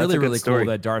really cool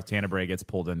that Darth Tenebrae gets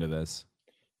pulled into this.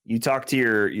 You talk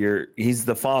to he's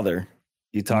the father.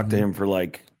 You talk to him for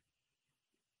like,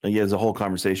 he has a whole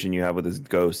conversation you have with his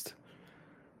ghost.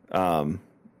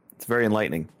 It's very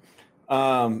enlightening.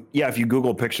 If you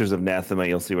Google pictures of Nathema,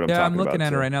 you'll see what I'm talking about. Yeah, I'm looking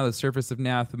at it right now. The surface of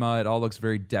Nathema, it all looks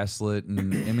very desolate.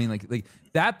 And I mean, like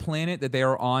that planet that they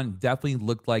are on definitely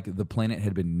looked like the planet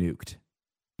had been nuked.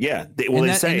 Yeah. They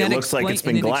say it looks like it's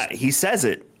been glass. He says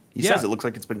it. He says it looks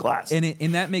like it's been glass.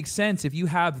 And that makes sense. If you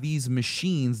have these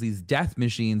machines, these death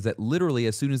machines that literally,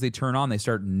 as soon as they turn on, they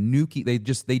start nuking. They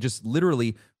just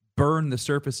literally burn the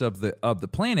surface of the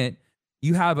planet.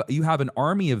 You have an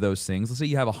army of those things. Let's say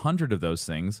you have 100 of those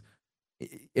things,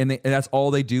 and that's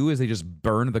all they do is they just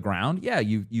burn the ground. Yeah,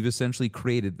 you've essentially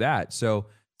created that. So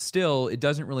still, it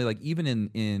doesn't really, like, even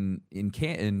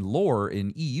in lore,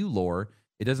 in EU lore,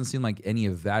 it doesn't seem like any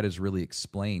of that is really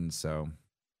explained. So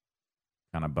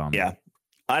kind of bummed. Yeah.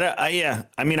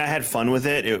 I mean, I had fun with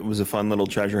it. It was a fun little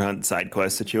treasure hunt side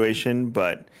quest situation,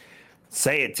 but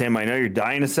say it, Tim. I know you're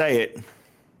dying to say it.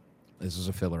 This is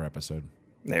a filler episode.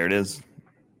 There it is.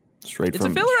 It's a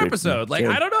filler episode. Like,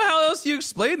 I don't know how else you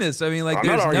explain this. I mean, like, I'm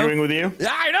not arguing with you. Yeah,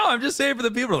 I know. I'm just saying for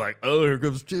the people who are like, oh, here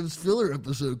comes Tim's filler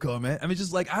episode comment. I mean,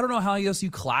 just like, I don't know how else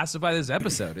you classify this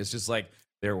episode. It's just like,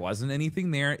 there wasn't anything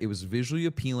there. It was visually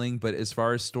appealing, but as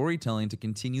far as storytelling, to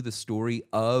continue the story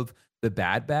of the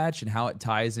Bad Batch and how it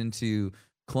ties into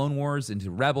Clone Wars, into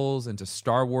Rebels, into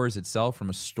Star Wars itself from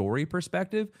a story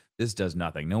perspective, this does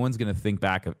nothing. No one's going to think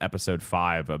back of episode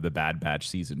 5 of the Bad Batch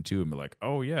season 2 and be like,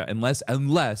 oh yeah, unless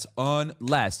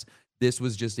this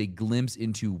was just a glimpse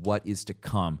into what is to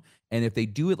come. And if they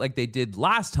do it like they did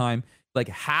last time, like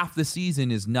half the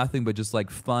season is nothing but just like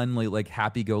fun, like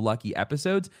happy-go-lucky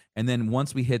episodes. And then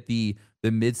once we hit the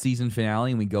mid-season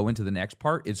finale and we go into the next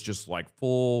part, it's just like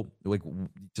full, like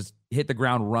just hit the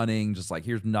ground running, just like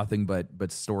here's nothing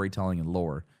but storytelling and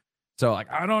lore. So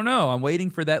like, I don't know. I'm waiting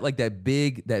for that, like that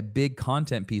big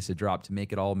content piece to drop to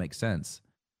make it all make sense.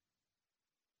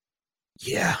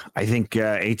 Yeah, I think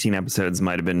 18 episodes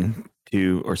might have been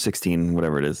too, or 16,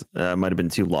 whatever it is, might have been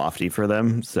too lofty for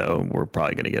them. So we're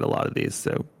probably going to get a lot of these.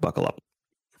 So buckle up.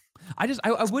 I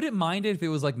wouldn't mind it if it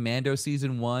was like Mando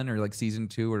season 1 or like season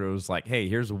 2, where it was like, hey,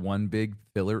 here's one big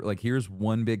filler, like here's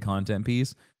one big content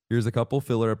piece. Here's a couple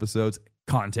filler episodes,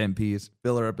 content piece,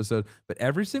 filler episode. But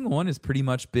every single one has pretty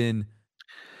much been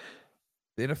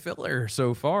a filler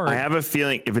so far. I have a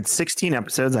feeling if it's 16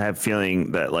 episodes, I have a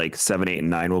feeling that like 7, 8, and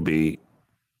 9 will be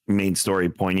main story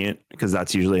poignant, because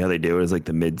that's usually how they do it, is like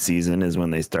the mid-season is when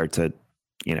they start to,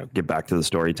 get back to the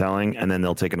storytelling, and then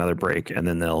they'll take another break, and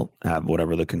then they'll have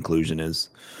whatever the conclusion is,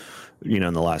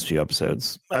 in the last few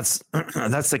episodes. That's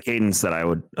the cadence that I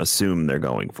would assume they're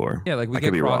going for. Yeah, like we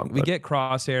get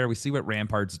Crosshair, we see what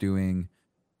Rampart's doing,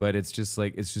 but it's just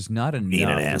not enough. Being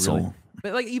an asshole. Really,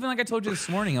 but like, even like I told you this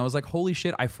morning, I was like, holy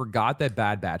shit, I forgot that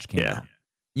Bad Batch came out.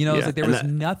 It's like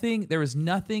there was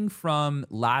nothing from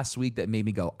last week that made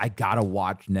me go, I gotta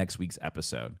watch next week's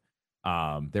episode.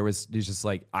 There's just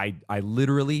like, I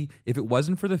literally, if it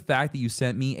wasn't for the fact that you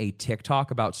sent me a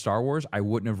TikTok about Star Wars, I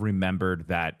wouldn't have remembered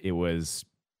that it was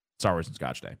Star Wars and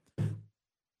Scotch Day.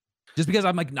 Just because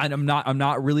I'm like, I'm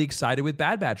not really excited with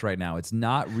Bad Batch right now. It's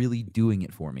not really doing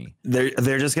it for me.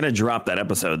 They're just gonna drop that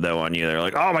episode though on you. They're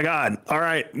like, oh my god, all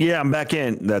right, yeah, I'm back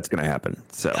in. That's gonna happen.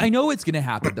 So I know it's gonna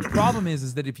happen. The problem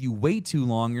is that if you wait too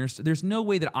long, there's no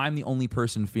way that I'm the only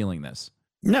person feeling this.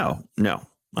 No,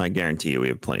 I guarantee you, we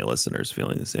have plenty of listeners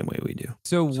feeling the same way we do.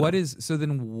 So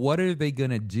then what are they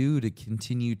gonna do to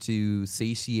continue to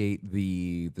satiate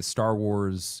the Star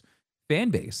Wars fan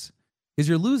base? Because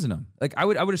you're losing them. Like I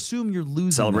would assume you're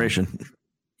losing Celebration.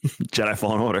 Jedi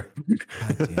Fallen Order.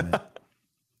 God damn it.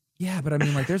 Yeah, but I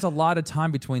mean, like, there's a lot of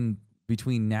time between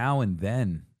now and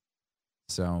then.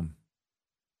 So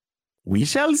we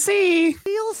shall see.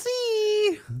 We'll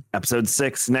see. Episode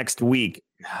 6 next week.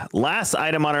 Last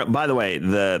item on our, by the way,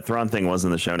 the Thrawn thing was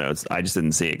in the show notes. I just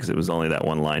didn't see it because it was only that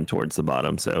one line towards the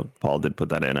bottom. So Paul did put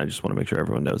that in. I just want to make sure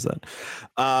everyone knows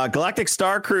that. Galactic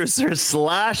Star Cruiser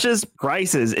slashes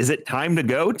prices. Is it time to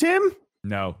go, Tim?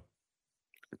 No.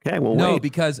 Okay, well, no, wait.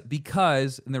 because,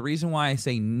 and the reason why I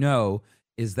say no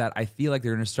is that I feel like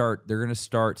they're going to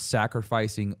start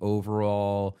sacrificing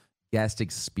overall guest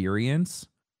experience.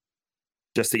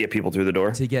 Just to get people through the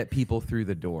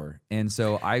door. And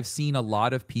so I've seen a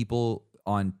lot of people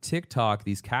on TikTok,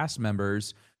 these cast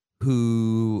members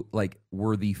who like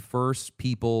were the first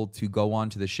people to go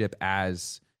onto the ship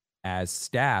as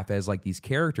staff, as like these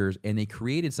characters. And they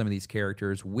created some of these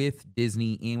characters with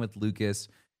Disney and with Lucas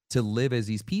to live as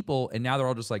these people, and now they're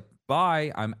all just like,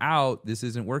 bye, I'm out. This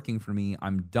isn't working for me.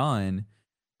 I'm done.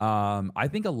 I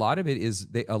think a lot of it is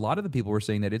a lot of the people were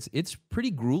saying that it's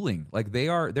pretty grueling. Like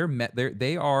they're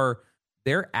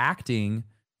acting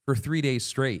for 3 days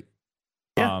straight.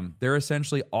 Yeah. They're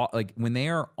essentially like when they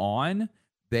are on,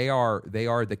 they are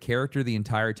the character the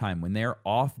entire time. When they're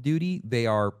off duty, they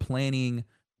are planning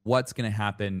what's going to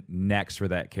happen next for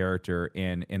that character,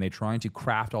 and they're trying to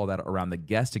craft all that around the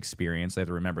guest experience. They have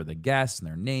to remember the guests and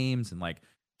their names and like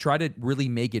try to really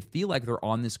make it feel like they're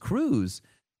on this cruise.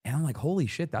 And I'm like, holy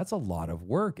shit, that's a lot of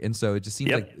work. And so it just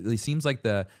seems like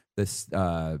the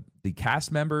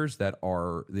cast members that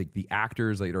are the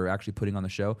actors that are actually putting on the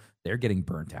show, they're getting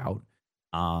burnt out.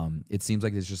 It seems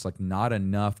like there's just like not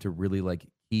enough to really like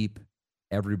keep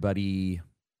everybody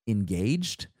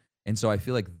engaged. And so I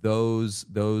feel like those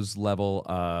level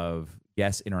of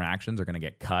guest interactions are going to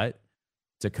get cut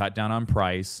to cut down on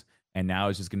price. And now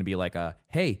it's just going to be like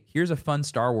hey, here's a fun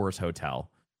Star Wars hotel.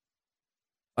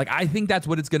 Like, I think that's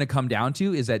what it's going to come down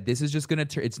to, is that this is just going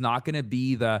to, it's not going to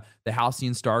be the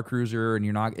Halcyon Star Cruiser, and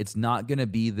it's not going to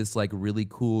be this like really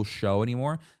cool show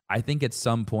anymore. I think at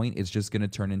some point it's just going to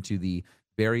turn into the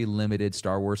very limited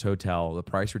Star Wars hotel. The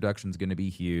price reduction is going to be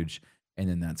huge, and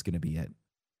then that's going to be it.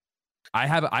 I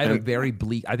have a very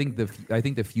bleak, I think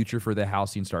the future for the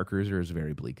Halcyon Star Cruiser is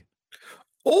very bleak.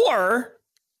 Or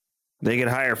they could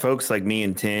hire folks like me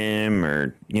and Tim,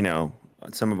 or,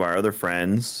 some of our other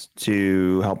friends,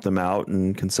 to help them out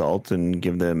and consult and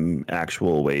give them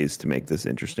actual ways to make this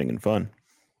interesting and fun.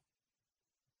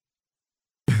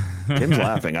 Tim's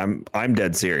laughing. I'm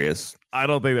dead serious. I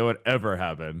don't think that would ever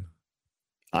happen.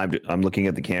 I'm looking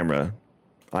at the camera.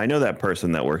 I know that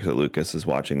person that works at Lucas is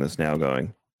watching this now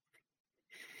going,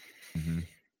 I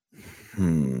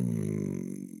mean,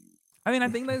 I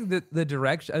think like the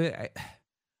direction,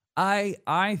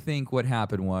 I think what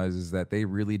happened is that they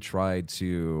really tried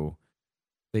to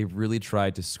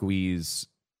squeeze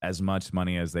as much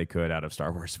money as they could out of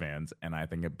Star Wars fans, and I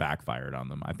think it backfired on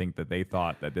them. I think that they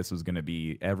thought that this was going to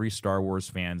be every Star Wars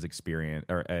fan's experience,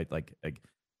 or like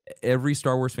every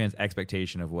Star Wars fan's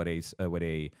expectation of what a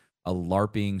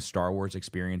LARPing Star Wars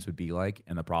experience would be like.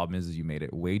 And the problem is you made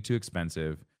it way too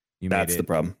expensive. That's the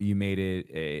problem. You made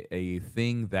it a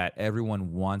thing that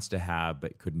everyone wants to have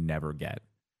but could never get.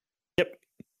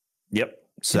 Yep.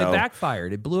 So and it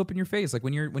backfired. It blew up in your face. Like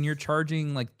when you're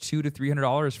charging like $200 to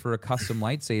 $300 for a custom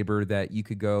lightsaber that you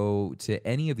could go to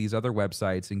any of these other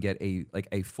websites and get a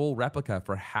full replica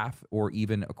for half or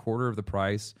even a quarter of the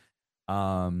price,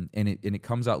 and it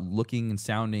comes out looking and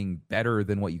sounding better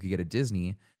than what you could get at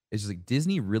Disney. It's just like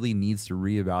Disney really needs to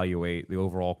reevaluate the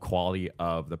overall quality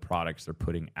of the products they're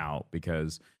putting out,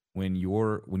 because when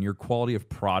your quality of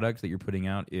product that you're putting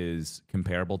out is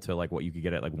comparable to like what you could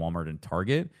get at like Walmart and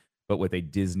Target, but with a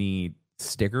Disney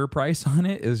sticker price on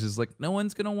it, it's just like no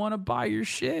one's gonna want to buy your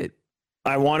shit.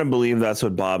 I want to believe that's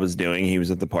what Bob is doing. He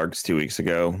was at the parks 2 weeks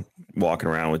ago, walking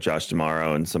around with Josh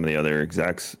D'Amaro and some of the other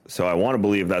execs. So I want to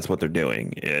believe that's what they're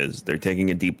doing, is they're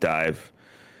taking a deep dive.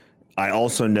 I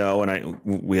also know, and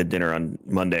we had dinner on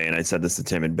Monday, and I said this to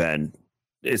Tim and Ben,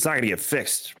 it's not going to get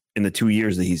fixed in the 2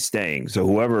 years that he's staying. So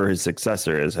whoever his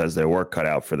successor is has their work cut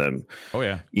out for them. Oh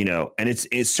yeah. And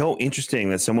it's so interesting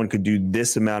that someone could do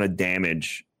this amount of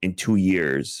damage in 2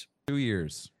 years. 2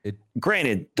 years.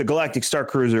 Granted, the Galactic Star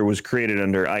Cruiser was created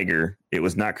under Iger. It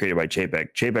was not created by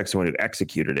Chapek. Chapek's the one who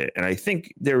executed it. And I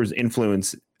think there was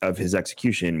influence of his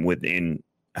execution within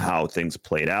how things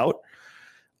played out.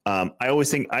 I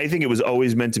think it was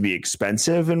always meant to be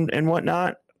expensive and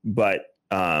whatnot, but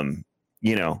I'll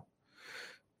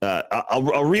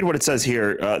read what it says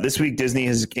here. This week, Disney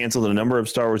has canceled a number of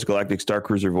Star Wars Galactic Star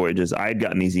Cruiser voyages. I had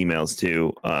gotten these emails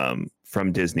too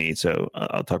from Disney, so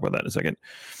I'll talk about that in a second.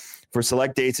 For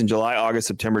select dates in July, August,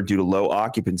 September, due to low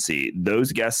occupancy,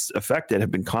 those guests affected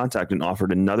have been contacted and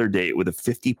offered another date with a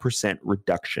 50%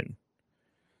 reduction.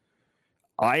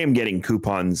 I am getting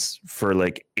coupons for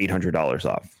like $800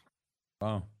 off.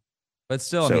 Wow. But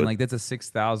still, I mean, like that's a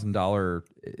 $6,000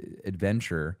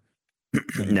 adventure.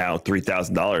 Now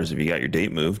 $3,000 if you got your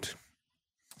date moved.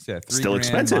 So yeah, still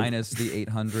expensive minus the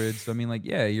 800. So I mean, like,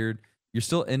 yeah, you're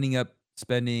still ending up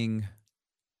spending.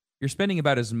 You're spending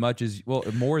about as much as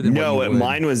more than. No,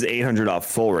 mine was $800 off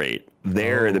full rate.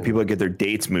 The people that get their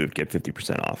dates moved get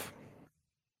 50% off.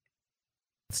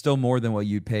 Still more than what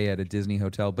you'd pay at a Disney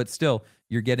hotel, but still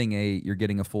you're getting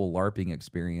a full LARPing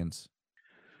experience.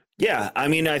 Yeah, I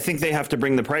mean, I think they have to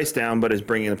bring the price down, but is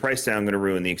bringing the price down going to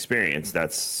ruin the experience?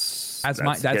 That's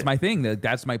my thing.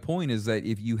 That's my point, is that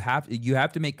if you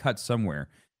have to make cuts somewhere,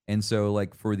 And so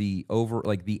like for the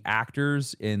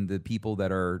actors and the people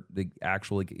that are the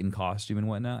actual like in costume and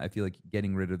whatnot, I feel like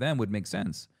getting rid of them would make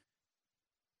sense.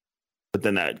 But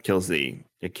then that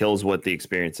kills what the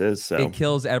experience is. So it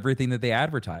kills everything that they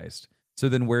advertised. So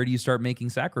then where do you start making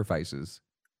sacrifices?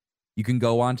 You can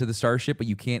go on to the Starship, but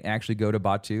you can't actually go to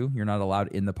Batuu. You're not allowed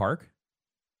in the park.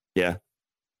 Yeah.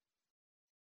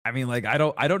 I mean, like, I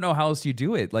don't know how else you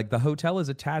do it. Like the hotel is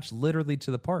attached literally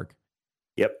to the park.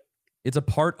 Yep. It's a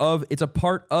part of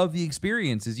the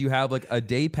experience is you have like a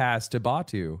day pass to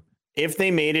Batuu. If they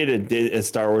made it a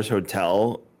Star Wars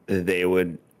hotel, they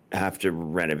would have to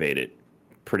renovate it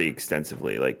pretty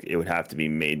extensively. Like it would have to be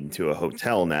made into a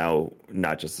hotel now,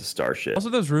 not just a Starship. Also,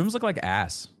 those rooms look like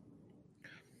ass.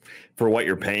 For what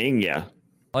you're paying, yeah.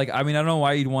 Like, I mean, I don't know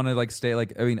why you'd want to like stay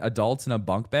like, I mean, adults in a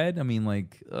bunk bed. I mean,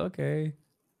 like, okay.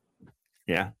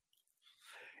 Yeah.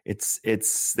 It's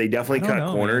they definitely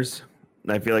cut corners. Man.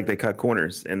 I feel like they cut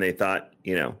corners and they thought,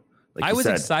 like I was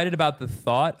excited about the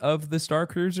thought of the Star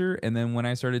Cruiser. And then when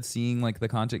I started seeing like the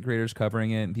content creators covering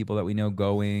it and people that we know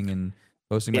going and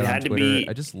posting about it on Twitter,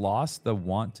 I just lost the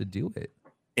want to do it.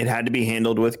 It had to be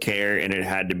handled with care and it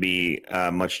had to be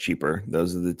much cheaper.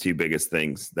 Those are the two biggest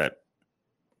things that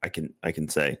I can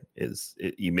say is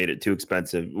you made it too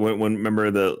expensive. When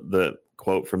remember the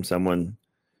quote from someone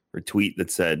or tweet that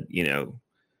said,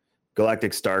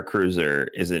 Galactic Star Cruiser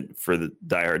isn't for the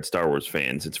diehard Star Wars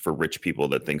fans. It's for rich people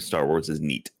that think Star Wars is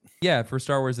neat. Yeah, for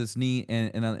Star Wars, it's neat.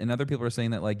 And other people are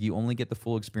saying that like you only get the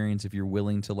full experience if you're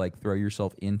willing to like throw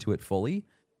yourself into it fully.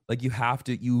 Like you have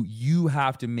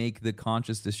to make the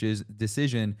conscious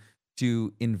decision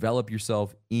to envelop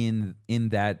yourself in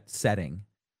that setting.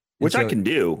 Which I can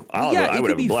do. It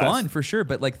could be fun for sure.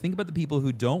 But like, think about the people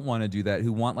who don't want to do that,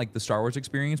 who want like the Star Wars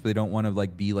experience, but they don't want to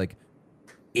like be like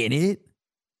in it.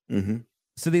 Mm-hmm.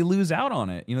 So they lose out on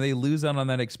it. They lose out on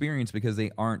that experience because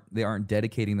they aren't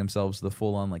dedicating themselves to the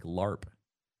full on like LARP.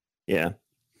 Yeah.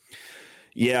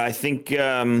 Yeah. I think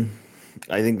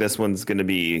this one's going to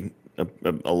be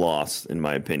a loss in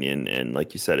my opinion. And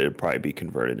like you said, it'd probably be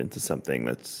converted into something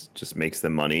that's just makes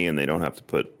them money and they don't have to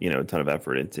put, a ton of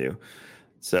effort into.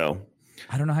 So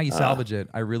I don't know how you salvage it.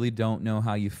 I really don't know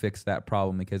how you fix that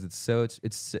problem because it's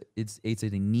a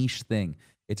niche thing.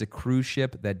 It's a cruise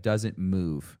ship that doesn't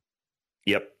move.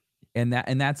 Yep. And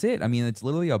that's it. I mean, it's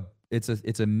literally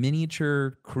it's a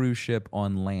miniature cruise ship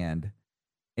on land.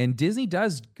 And Disney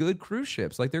does good cruise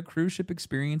ships. Like their cruise ship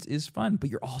experience is fun, but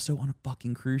you're also on a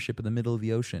fucking cruise ship in the middle of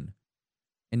the ocean.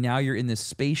 And now you're in this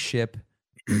spaceship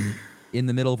in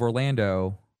the middle of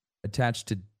Orlando attached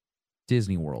to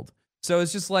Disney World. So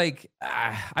it's just like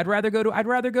I'd rather go to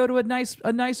a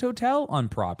nice hotel on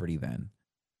property then.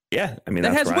 Yeah, I mean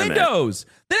that has windows.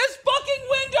 That has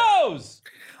fucking windows.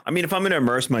 I mean, if I'm going to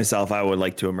immerse myself, I would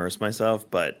like to immerse myself,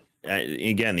 but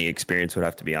again, the experience would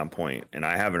have to be on point. And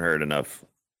I haven't heard enough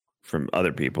from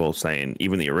other people saying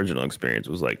even the original experience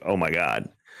was like, oh my God.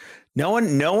 No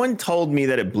one told me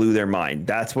that it blew their mind.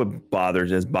 That's what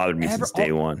bothered me since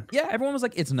day one. Yeah, everyone was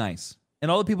like, it's nice. And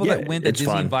all the people that went that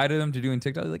Disney invited them to doing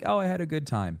TikTok, they're like, oh, I had a good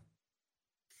time.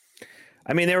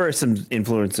 I mean, there were some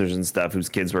influencers and stuff whose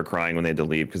kids were crying when they had to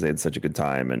leave because they had such a good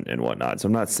time and whatnot. So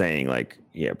I'm not saying like,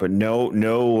 yeah, but no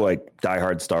like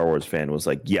diehard Star Wars fan was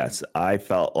like, yes, I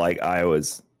felt like I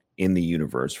was in the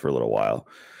universe for a little while.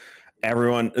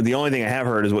 Everyone, the only thing I have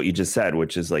heard is what you just said,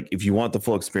 which is like, if you want the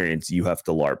full experience, you have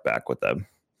to LARP back with them.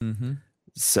 Mm-hmm.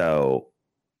 So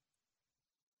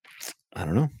I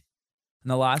don't know. And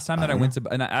the last time that I went to,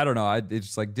 and I don't know, it's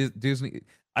just like Disney.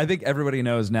 I think everybody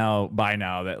knows by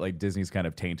now that like Disney's kind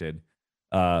of tainted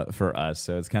for us.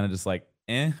 So it's kind of just like,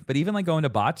 But even like going to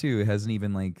Batuu, it hasn't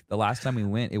even like the last time we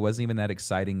went, it wasn't even that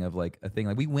exciting of like a thing.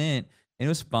 Like we went and it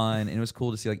was fun and it was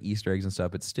cool to see like Easter eggs and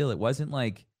stuff. But still, it wasn't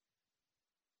like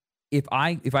if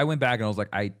I went back and I was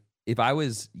like, if I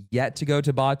was yet to go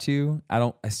to Batuu,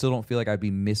 I still don't feel like I'd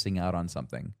be missing out on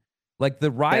something. Like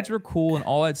the rides were cool and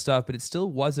all that stuff, but it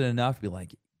still wasn't enough to be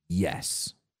like,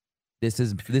 yes, this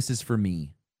is for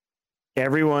me.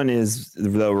 Everyone is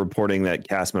though reporting that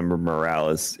cast member morale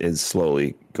is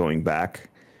slowly going back.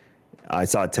 I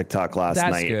saw a TikTok last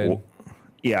night. Good.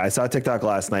 Yeah, I saw a TikTok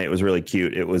last night. It was really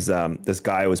cute. It was this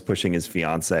guy was pushing his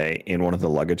fiance in one of the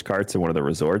luggage carts in one of the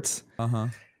resorts. Uh-huh.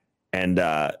 And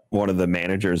one of the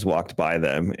managers walked by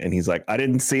them and he's like, I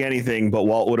didn't see anything, but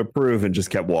Walt would approve, and just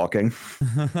kept walking.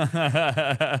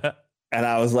 And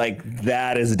I was like,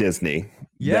 that is Disney.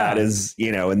 Yeah. That is,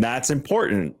 and that's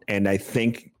important. And I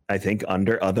think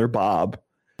under other Bob,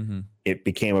 it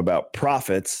became about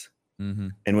profits. Mm-hmm.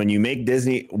 And when you make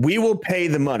Disney, we will pay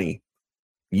the money.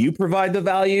 You provide the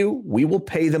value, we will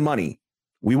pay the money.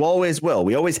 We always will.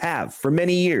 We always have for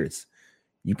many years.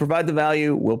 You provide the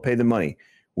value, we'll pay the money.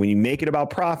 When you make it about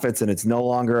profits and it's no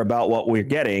longer about what we're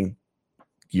getting,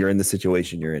 you're in the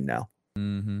situation you're in now.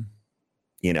 Mm-hmm.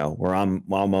 You know, where I'm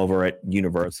over at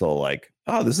Universal, like,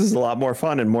 oh, this is a lot more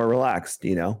fun and more relaxed,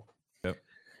 you know? Yep.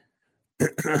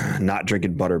 Not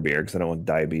drinking butterbeer because I don't want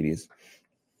diabetes.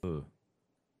 Ugh.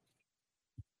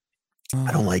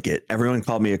 I don't like it. Everyone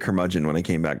called me a curmudgeon when I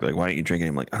came back. They're like, why don't you drink it?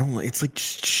 I'm like, I don't like. It's like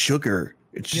just sugar.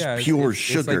 It's just pure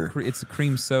sugar. It's a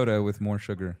cream soda with more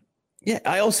sugar. Yeah,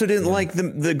 I also didn't like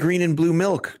the green and blue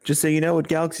milk. Just so you know, at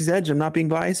Galaxy's Edge, I'm not being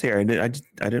biased here. I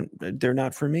didn't. They're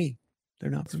not for me. They're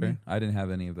not for me. I didn't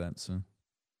have any of that. So,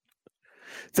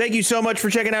 thank you so much for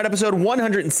checking out episode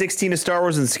 116 of Star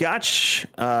Wars and Scotch.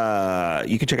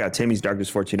 You can check out Timmy's Darkness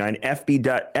 429,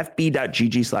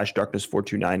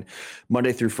 fb.gg/darkness429,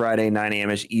 Monday through Friday, 9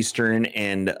 a.m. Eastern,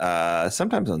 and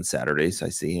sometimes on Saturdays I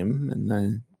see him and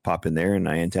I pop in there and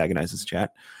I antagonize his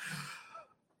chat.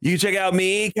 You can check out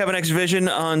me, Kevin X Vision,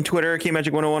 on Twitter,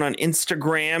 KMagic101 on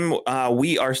Instagram.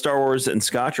 We are Star Wars and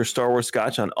Scotch, or Star Wars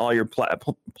Scotch, on all your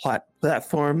platforms. On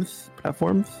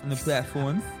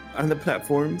the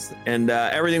platforms. And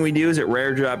everything we do is at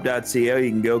raredrop.co.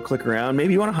 You can go click around.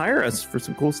 Maybe you want to hire us for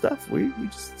some cool stuff. We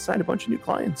just signed a bunch of new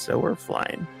clients, so we're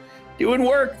flying. Doing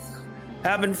work.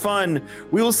 Having fun.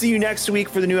 We will see you next week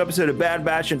for the new episode of Bad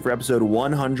Batch and for episode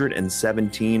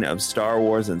 117 of Star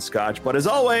Wars and Scotch. But as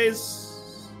always...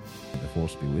 the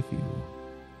Force be with you.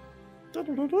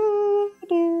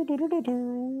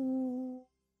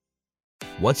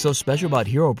 What's so special about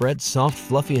Hero Bread's soft,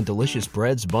 fluffy, and delicious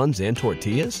breads, buns, and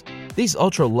tortillas? These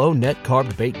ultra-low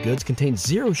net-carb baked goods contain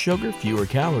zero sugar, fewer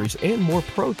calories, and more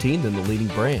protein than the leading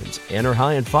brands, and are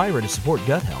high in fiber to support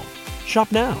gut health.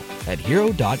 Shop now at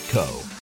Hero.co.